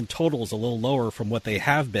season totals a little lower from what they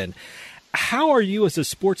have been. How are you as a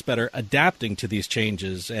sports bettor adapting to these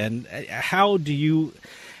changes, and how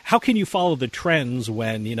can you follow the trends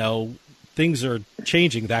when, things are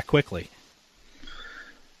changing that quickly?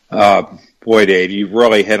 Boy, Dave, you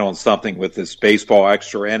really hit on something with this baseball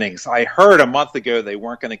extra innings. I heard a month ago they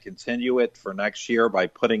weren't going to continue it for next year by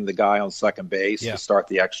putting the guy on second base to start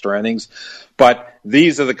the extra innings. But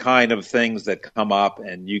these are the kind of things that come up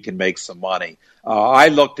and you can make some money. I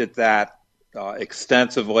looked at that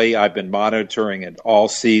extensively. I've been monitoring it all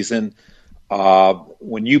season.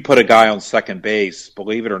 When you put a guy on second base,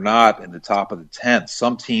 believe it or not, in the top of the 10th,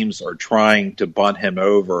 some teams are trying to bunt him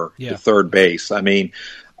over to third base. I mean,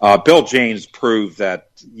 Bill James proved that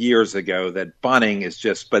years ago that bunting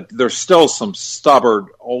is but there's still some stubborn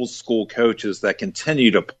old school coaches that continue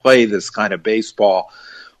to play this kind of baseball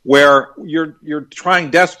where you're trying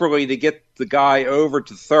desperately to get the guy over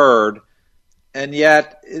to third, and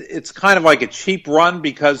yet it's kind of like a cheap run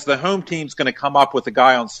because the home team's going to come up with a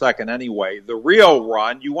guy on second anyway. The real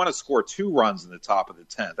run, you want to score 2 runs in the top of the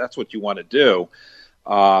 10th. That's what you want to do.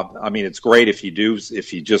 I mean, it's great if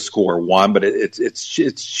you just score 1, but it's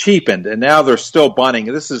cheapened, and now they're still bunting.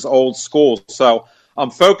 This is old school, so I'm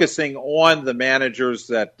focusing on the managers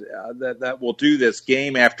that will do this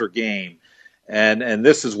game after game, and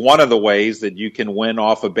this is one of the ways that you can win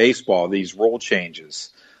off of baseball. These rule changes.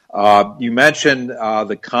 You mentioned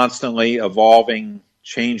the constantly evolving,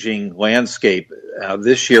 changing landscape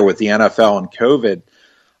this year with the NFL and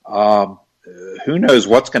COVID. Who knows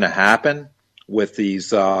what's going to happen with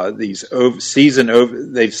these season over?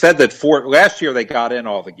 They've said that last year they got in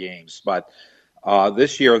all the games, but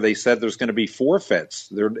this year they said there's going to be forfeits.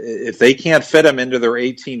 If they can't fit them into their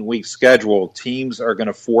 18-week schedule, teams are going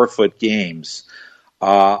to forfeit games.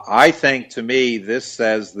 I think, to me, this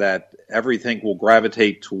says that everything will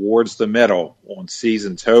gravitate towards the middle on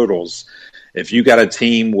season totals. If you got a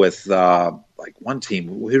team with like one team,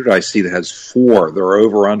 who did I see that has 4? Their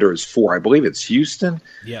over-under is 4. I believe it's Houston.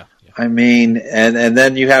 Yeah. I mean, and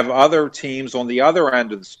then you have other teams on the other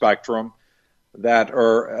end of the spectrum that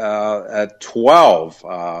are at 12.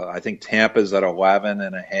 I think Tampa's at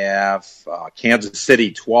 11.5. Kansas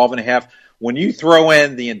City 12.5. When you throw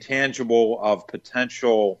in the intangible of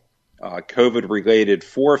potential COVID-related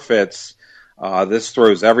forfeits, this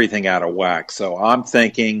throws everything out of whack. So I'm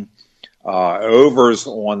thinking overs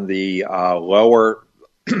on the lower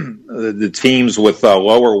the teams with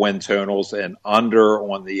lower win totals and under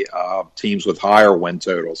on the teams with higher win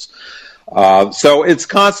totals. So it's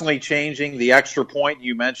constantly changing. The extra point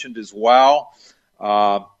you mentioned as well.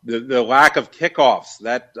 The lack of kickoffs,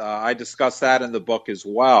 that I discussed that in the book as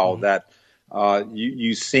well, that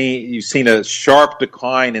you've seen a sharp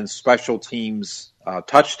decline in special teams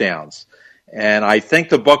touchdowns. And I think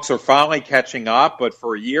the books are finally catching up, but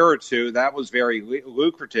for a year or two, that was very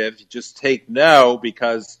lucrative. You just take no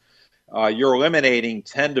because you're eliminating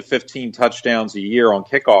 10 to 15 touchdowns a year on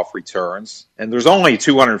kickoff returns, and there's only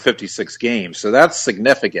 256 games, so that's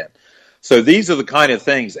significant. So these are the kind of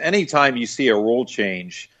things. Anytime you see a rule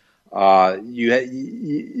change,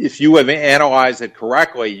 if you have analyzed it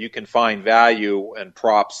correctly, you can find value in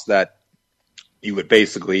props that you would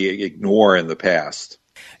basically ignore in the past.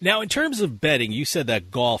 Now, in terms of betting, you said that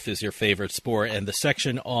golf is your favorite sport, and the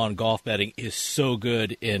section on golf betting is so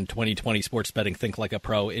good in 2020 Sports Betting Think Like a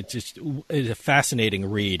Pro. It's a fascinating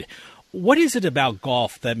read. What is it about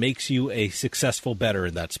golf that makes you a successful bettor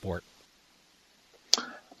in that sport?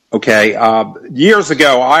 Okay. Years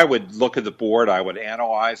ago, I would look at the board, I would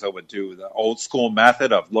analyze, I would do the old school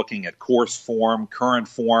method of looking at course form, current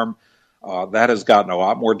form. That has gotten a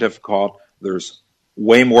lot more difficult. There's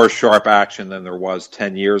way more sharp action than there was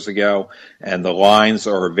 10 years ago, and the lines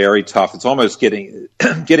are very tough. It's almost getting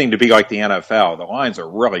to be like the NFL. The lines are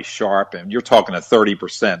really sharp, and you're talking a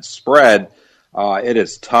 30% spread. It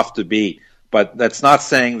is tough to beat, but that's not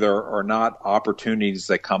saying there are not opportunities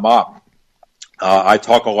that come up. I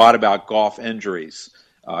talk a lot about golf injuries.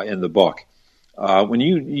 in the book. When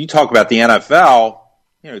you talk about the NFL,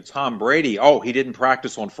 Tom Brady, he didn't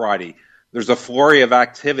practice on Friday. There's a flurry of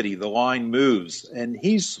activity. The line moves. And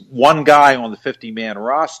he's one guy on the 50-man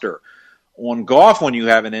roster. On golf, when you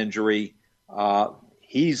have an injury,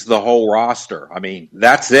 he's the whole roster. I mean,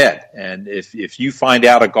 that's it. And if you find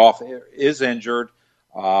out a golf is injured,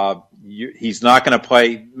 he's not going to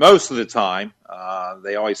play most of the time.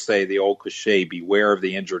 They always say the old cliche, beware of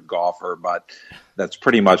the injured golfer, but that's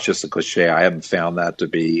pretty much just a cliche. I haven't found that to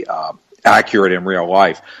be accurate in real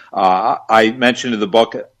life. I mentioned in the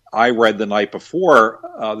book, I read the night before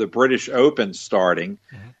the British Open starting,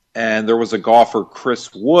 and there was a golfer,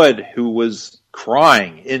 Chris Wood, who was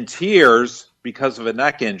crying in tears because of a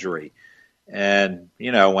neck injury. And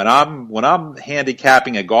when I'm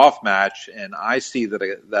handicapping a golf match and I see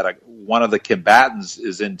that one of the combatants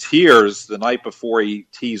is in tears the night before he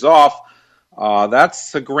tees off,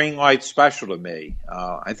 that's a green light special to me.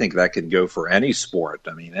 I think that could go for any sport.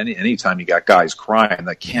 I mean, anytime you got guys crying,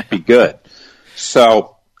 that can't be good.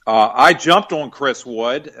 So I jumped on Chris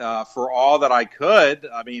Wood for all that I could.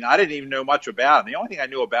 I mean, I didn't even know much about him. The only thing I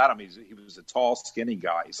knew about him, he was a tall, skinny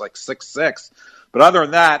guy. He's like 6'6". But other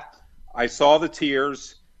than that, I saw the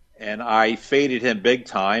tears, and I faded him big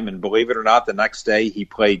time. And believe it or not, the next day he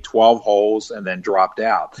played 12 holes and then dropped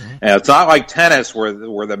out. Mm-hmm. And it's not like tennis where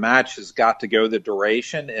the match has got to go the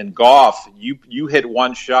duration. In golf, you hit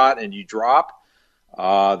one shot and you drop,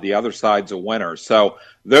 the other side's a winner. So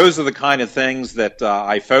those are the kind of things that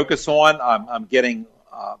I focus on. I'm getting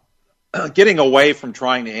away from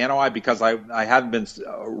trying to analyze because I haven't been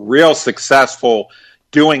real successful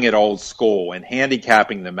doing it old school and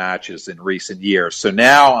handicapping the matches in recent years. So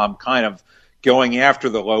now I'm kind of going after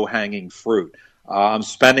the low-hanging fruit. I'm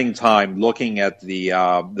spending time looking at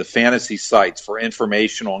the fantasy sites for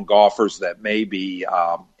information on golfers that may be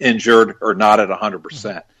injured or not at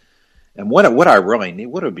 100%. And what I really need,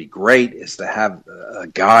 what would be great is to have a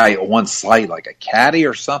guy on site like a caddy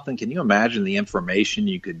or something. Can you imagine the information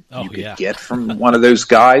you could get from one of those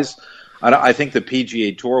guys? I think the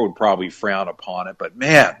PGA Tour would probably frown upon it, but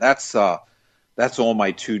man, that's on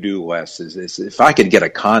my to-do list. Is if I could get a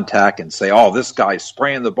contact and say, "Oh, this guy's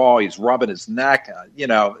spraying the ball, he's rubbing his neck,"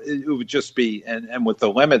 it would just be. And with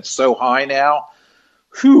the limits so high now,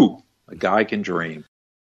 a guy can dream.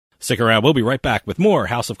 Stick around. We'll be right back with more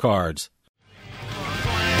House of Cards.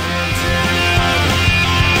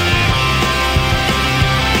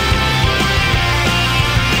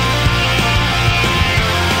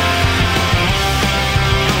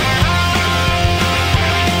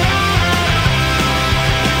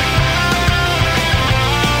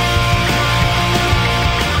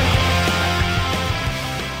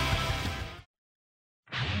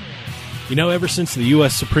 Ever since the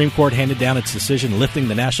U.S. Supreme Court handed down its decision lifting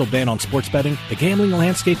the national ban on sports betting, the gambling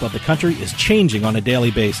landscape of the country is changing on a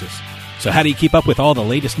daily basis. So how do you keep up with all the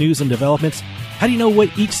latest news and developments? How do you know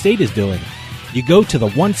what each state is doing? You go to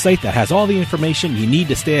the one site that has all the information you need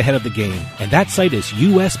to stay ahead of the game, and that site is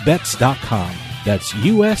usbets.com. That's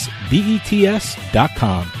usbets.com.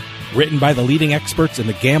 Written by the leading experts in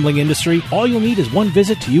the gambling industry, all you'll need is one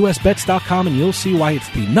visit to usbets.com and you'll see why it's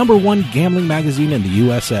the #1 gambling magazine in the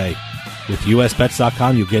USA. With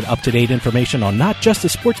usbets.com, you'll get up-to-date information on not just the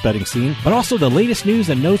sports betting scene, but also the latest news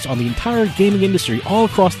and notes on the entire gaming industry all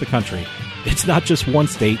across the country. It's not just one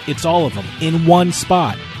state, it's all of them in one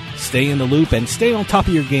spot. Stay in the loop and stay on top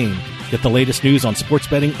of your game. Get the latest news on sports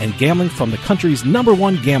betting and gambling from the country's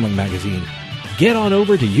 #1 gambling magazine. Get on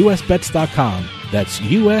over to usbets.com. That's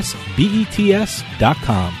usbets.com.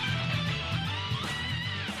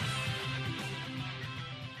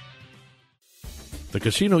 The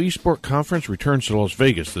Casino Esports Conference returns to Las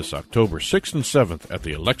Vegas this October 6th and 7th at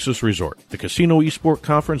the Alexis Resort. The Casino Esports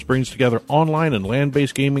Conference brings together online and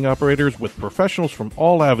land-based gaming operators with professionals from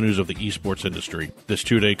all avenues of the esports industry. This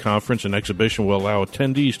two-day conference and exhibition will allow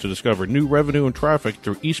attendees to discover new revenue and traffic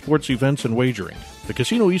through esports events and wagering. The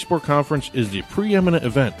Casino Esports Conference is the preeminent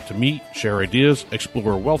event to meet, share ideas,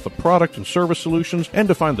 explore a wealth of product and service solutions, and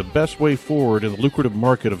to find the best way forward in the lucrative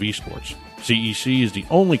market of esports. CEC is the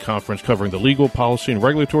only conference covering the legal, policy, and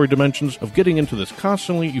regulatory dimensions of getting into this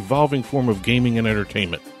constantly evolving form of gaming and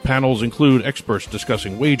entertainment. Panels include experts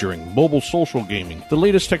discussing wagering, mobile social gaming, the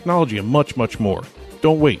latest technology, and much, much more.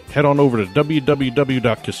 Don't wait. Head on over to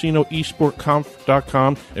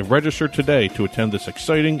www.casinoesportconf.com and register today to attend this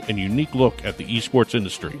exciting and unique look at the esports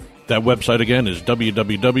industry. That website again is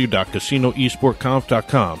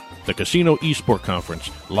www.casinoesportconf.com. The Casino Esports Conference,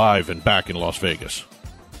 live and back in Las Vegas.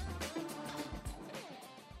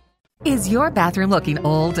 Is your bathroom looking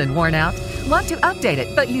old and worn out? Want to update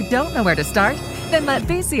it, but you don't know where to start? Then let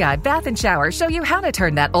VCI Bath & Shower show you how to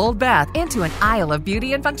turn that old bath into an aisle of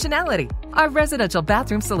beauty and functionality. Our residential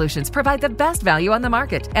bathroom solutions provide the best value on the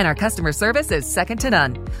market, and our customer service is second to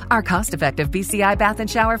none. Our cost-effective VCI Bath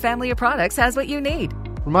 & Shower family of products has what you need.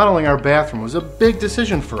 Remodeling our bathroom was a big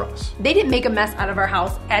decision for us. They didn't make a mess out of our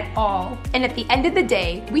house at all. And at the end of the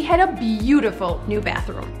day, we had a beautiful new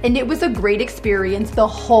bathroom. And it was a great experience the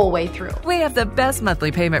whole way through. We have the best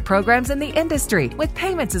monthly payment programs in the industry, with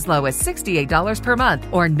payments as low as $68 per month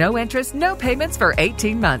or no interest, no payments for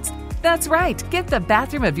 18 months. That's right. Get the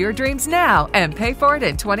bathroom of your dreams now and pay for it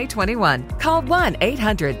in 2021. Call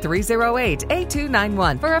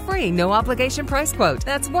 1-800-308-8291 for a free no-obligation price quote.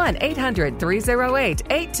 That's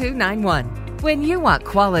 1-800-308-8291. When you want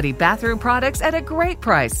quality bathroom products at a great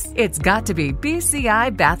price, it's got to be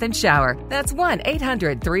BCI Bath & Shower. That's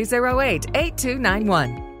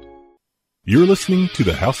 1-800-308-8291. You're listening to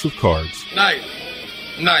the House of Cards. Knife.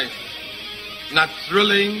 Not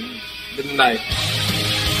thrilling, but knife.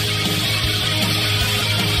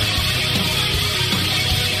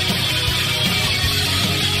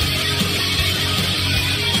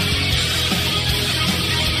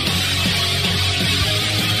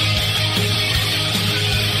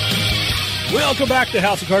 Welcome back to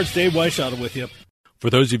House of Cards. Dave Weishaupt with you. For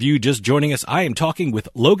those of you just joining us, I am talking with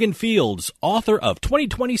Logan Fields, author of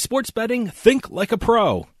 2020 Sports Betting, Think Like a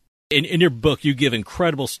Pro. In your book, you give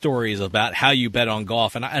incredible stories about how you bet on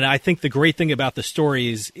golf. And I think the great thing about the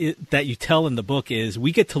stories that you tell in the book is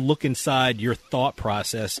we get to look inside your thought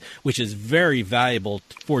process, which is very valuable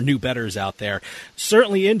for new bettors out there.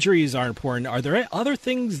 Certainly injuries are important. Are there other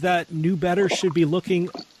things that new bettors should be looking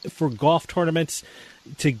for golf tournaments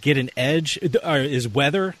to get an edge? Is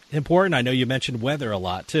weather important? I know you mentioned weather a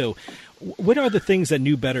lot too. What are the things that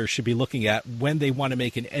new bettors should be looking at when they want to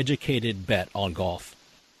make an educated bet on golf?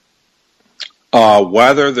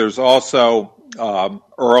 Weather. There's also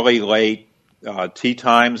early, late tee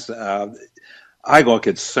times. I look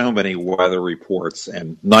at so many weather reports,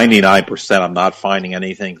 and 99% I'm not finding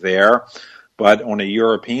anything there. But on a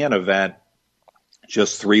European event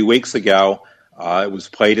just 3 weeks ago, it was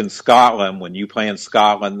played in Scotland. When you play in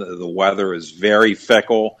Scotland, the weather is very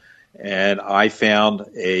fickle, and I found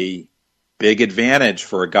a big advantage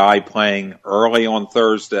for a guy playing early on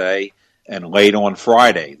Thursday and late on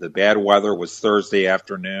Friday. The bad weather was Thursday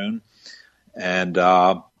afternoon, and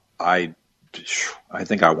I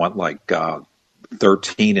think I went like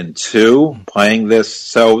 13-2 playing this.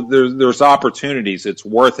 So there's opportunities. It's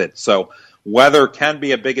worth it. So weather can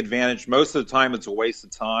be a big advantage. Most of the time, it's a waste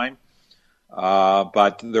of time.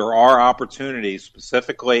 But there are opportunities,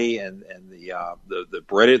 specifically in the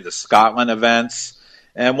Scotland events,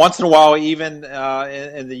 and once in a while, even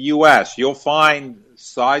in the U.S., you'll find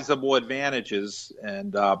sizable advantages.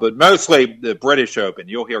 And but mostly the British Open,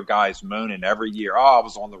 you'll hear guys moaning every year, "Oh, I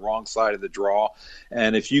was on the wrong side of the draw."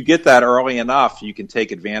 And if you get that early enough, you can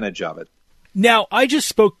take advantage of it. Now, I just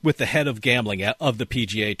spoke with the head of gambling of the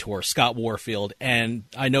PGA Tour, Scott Warfield, and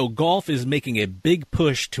I know golf is making a big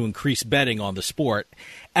push to increase betting on the sport.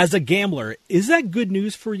 As a gambler, is that good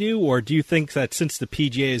news for you, or do you think that since the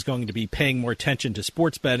PGA is going to be paying more attention to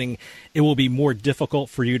sports betting, it will be more difficult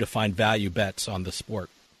for you to find value bets on the sport?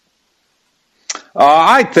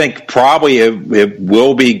 I think probably it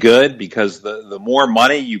will be good, because the more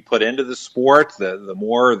money you put into the sport, the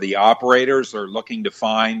more the operators are looking to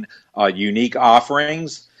find unique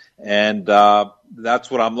offerings, and that's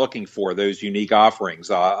what I'm looking for, those unique offerings.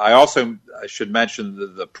 I should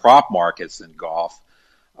mention the prop markets in golf.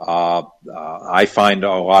 I find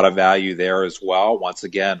a lot of value there as well. Once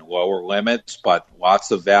again, lower limits, but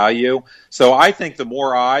lots of value. So I think the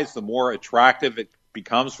more eyes, the more attractive it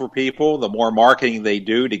becomes for people, the more marketing they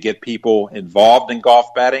do to get people involved in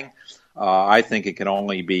golf betting. I think it can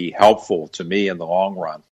only be helpful to me in the long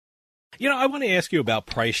run. You know, I want to ask you about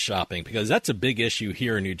price shopping, because that's a big issue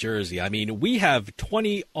here in New Jersey. I mean, we have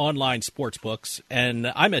 20 online sports books, and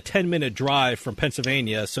I'm a 10-minute drive from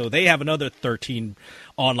Pennsylvania, so they have another 13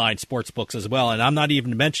 online sports books as well, and I'm not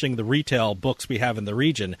even mentioning the retail books we have in the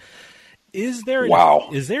region. Is there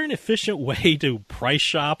an efficient way to price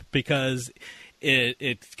shop? Because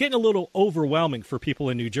it's getting a little overwhelming for people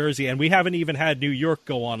in New Jersey, and we haven't even had New York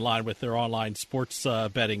go online with their online sports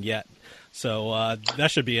betting yet. So that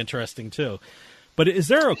should be interesting too. But is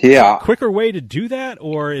there a quicker way to do that,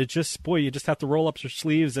 or you just have to roll up your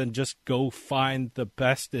sleeves and just go find the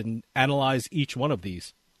best and analyze each one of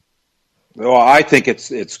these? Well, I think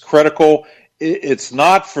it's critical. It's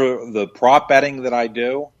not for the prop betting that I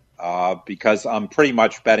do. Because I'm pretty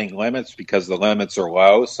much betting limits because the limits are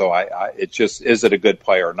low. So it just, is it a good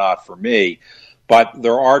play or not for me? But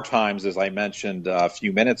there are times, as I mentioned a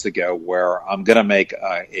few minutes ago, where I'm going to make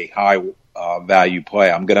a high value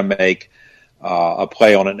play. I'm going to make a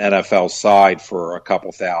play on an NFL side for a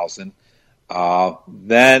couple thousand.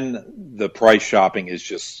 Then the price shopping is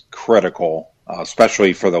just critical,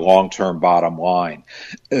 especially for the long-term bottom line.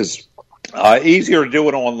 It's easier to do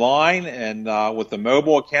it online and with the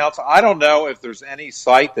mobile accounts. I don't know if there's any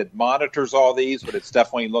site that monitors all these, but it's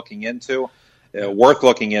definitely worth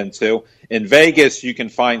looking into. In Vegas, you can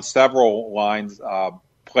find several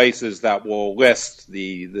places that will list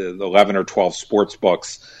the 11 or 12 sports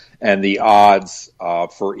books and the odds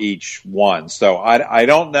for each one. So I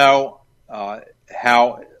don't know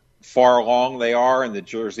how far along they are in the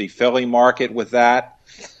Jersey-Philly market with that,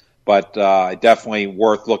 but definitely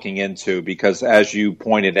worth looking into because, as you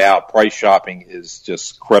pointed out, price shopping is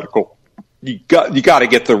just critical. You got to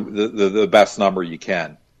get the best number you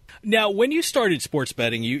can. Now, when you started sports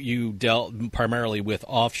betting, you dealt primarily with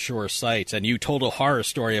offshore sites, and you told a horror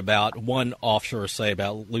story about one offshore site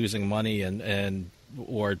about losing money and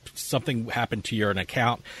or something happened to your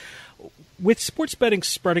account. With sports betting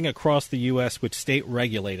spreading across the U.S. with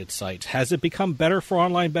state-regulated sites, has it become better for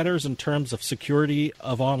online bettors in terms of security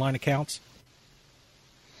of online accounts?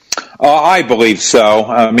 I believe so.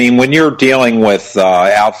 I mean, when you're dealing with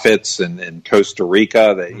outfits in Costa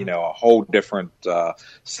Rica, a whole different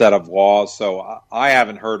set of laws. So I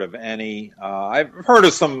haven't heard of any. I've heard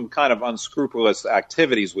of some kind of unscrupulous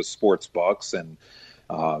activities with sports books and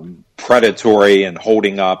predatory and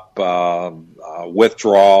holding up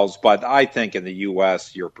withdrawals. But I think in the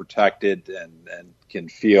U.S. you're protected and can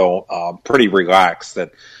feel pretty relaxed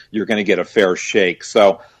that you're going to get a fair shake.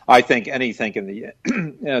 So I think anything in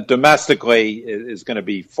the domestically is going to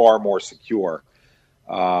be far more secure.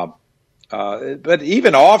 But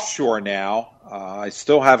even offshore now, I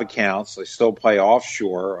still have accounts. I still play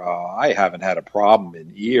offshore. I haven't had a problem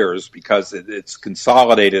in years because it's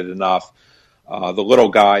consolidated enough. The little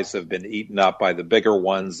guys have been eaten up by the bigger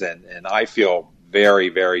ones, and I feel very,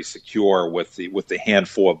 very secure with the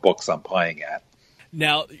handful of books I'm playing at.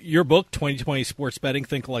 Now, your book, 2020 Sports Betting,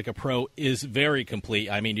 Think Like a Pro, is very complete.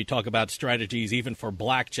 I mean, you talk about strategies even for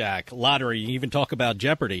blackjack, lottery, you even talk about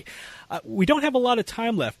Jeopardy. We don't have a lot of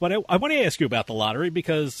time left, but I want to ask you about the lottery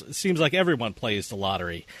because it seems like everyone plays the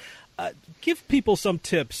lottery. Give people some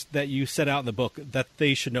tips that you set out in the book that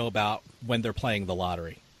they should know about when they're playing the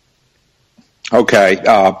lottery. Okay.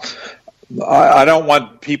 I don't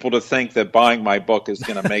want people to think that buying my book is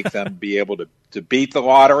going to make them be able to beat the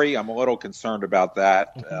lottery. I'm a little concerned about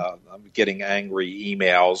that. I'm getting angry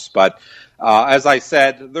emails. But as I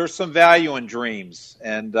said, there's some value in dreams,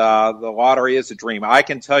 and the lottery is a dream. I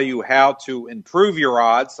can tell you how to improve your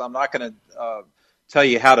odds. I'm not going to tell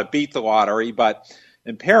you how to beat the lottery, but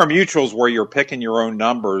in pari-mutuels where you're picking your own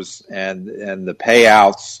numbers and the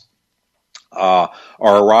payouts are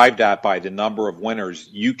arrived at by the number of winners,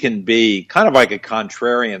 you can be kind of like a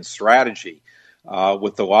contrarian strategy.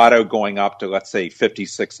 With the lotto going up to, let's say,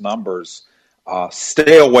 56 numbers,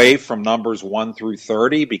 stay away from numbers 1 through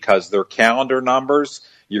 30 because they're calendar numbers.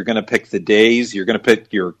 You're going to pick the days. You're going to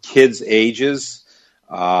pick your kids' ages.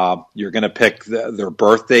 You're going to pick their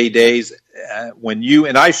birthday days.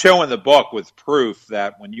 And I show in the book with proof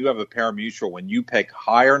that when you have a pari-mutuel, when you pick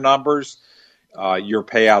higher numbers, your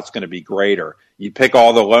payout's going to be greater. You pick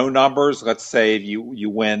all the low numbers. Let's say you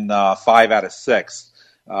win 5 out of 6.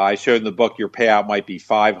 I showed in the book your payout might be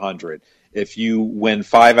 $500. If you win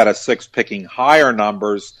 5 out of 6 picking higher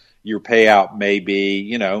numbers, your payout may be,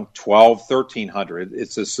 $1,200, $1,300.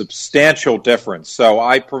 It's a substantial difference. So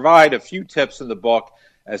I provide a few tips in the book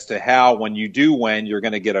as to how, when you do win, you're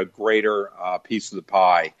going to get a greater piece of the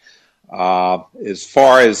pie. As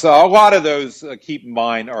far as a lot of those, keep in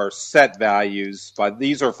mind, are set values, but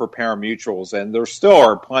these are for pari-mutuels, and there still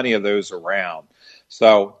are plenty of those around.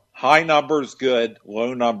 So high numbers, good.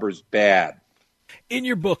 Low numbers, bad. In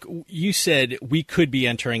your book, you said we could be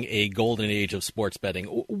entering a golden age of sports betting.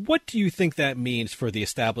 What do you think that means for the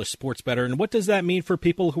established sports bettor, and what does that mean for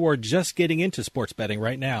people who are just getting into sports betting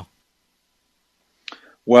right now?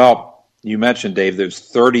 Well, you mentioned, Dave, there's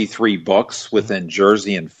 33 books within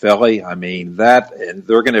Jersey and Philly. I mean, and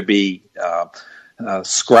they're going to be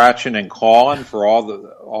scratching and clawing for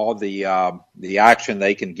all the action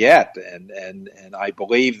they can get, and I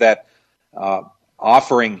believe that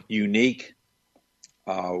offering unique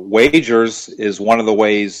wagers is one of the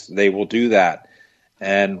ways they will do that.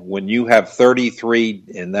 And when you have 33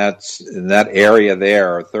 in that area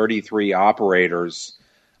there, 33 operators,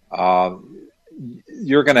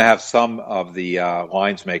 you're going to have some of the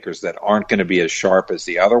lines makers that aren't going to be as sharp as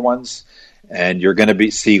the other ones, and you're going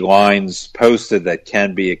to see lines posted that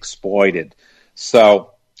can be exploited.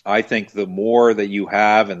 So I think the more that you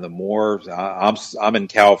have, and the more I'm in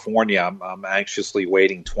California. I'm anxiously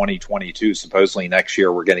waiting 2022. Supposedly next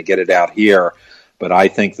year we're going to get it out here, but I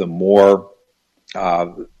think the more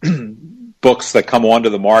books that come onto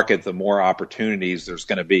the market, the more opportunities there's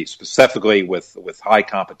going to be. Specifically with high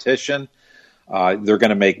competition, they're going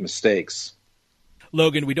to make mistakes.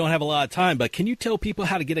 Logan, we don't have a lot of time, but can you tell people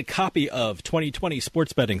how to get a copy of 2020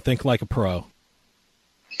 Sports Betting Think Like a Pro?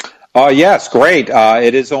 Yes, great.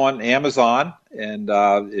 It is on Amazon, and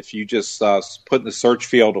if you just put in the search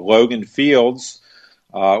field Logan Fields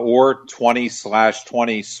or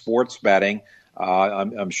 20/20 sports betting,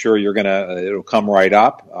 I'm sure it'll come right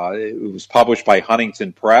up. It was published by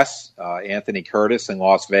Huntington Press, Anthony Curtis in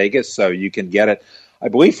Las Vegas, so you can get it, I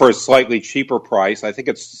believe, for a slightly cheaper price. I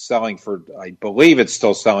believe it's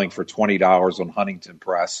still selling for $20 on Huntington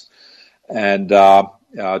Press. And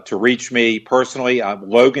to reach me personally, I'm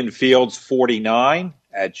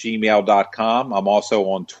LoganFields49@gmail.com. I'm also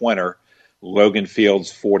on Twitter,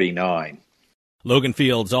 LoganFields49. Logan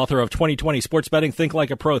Fields, author of 2020 Sports Betting Think Like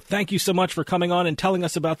a Pro. Thank you so much for coming on and telling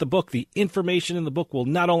us about the book. The information in the book will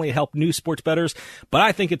not only help new sports bettors, but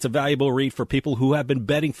I think it's a valuable read for people who have been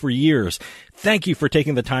betting for years. Thank you for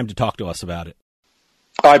taking the time to talk to us about it.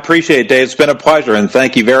 I appreciate it, Dave. It's been a pleasure, and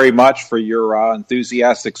thank you very much for your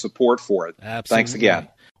enthusiastic support for it. Absolutely. Thanks again.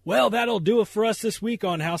 Well, that'll do it for us this week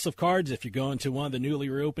on House of Cards. If you're going to one of the newly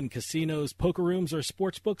reopened casinos, poker rooms, or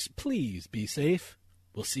sports books, please be safe.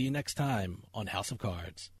 We'll see you next time on House of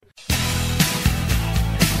Cards.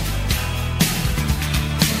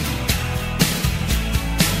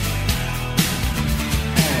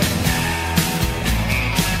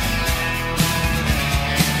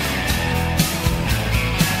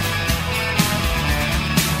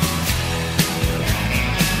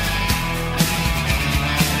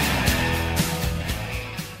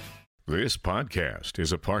 This podcast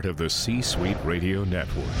is a part of the C-Suite Radio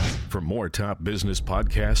Network. For more top business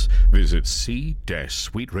podcasts, visit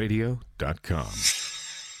c-suiteradio.com.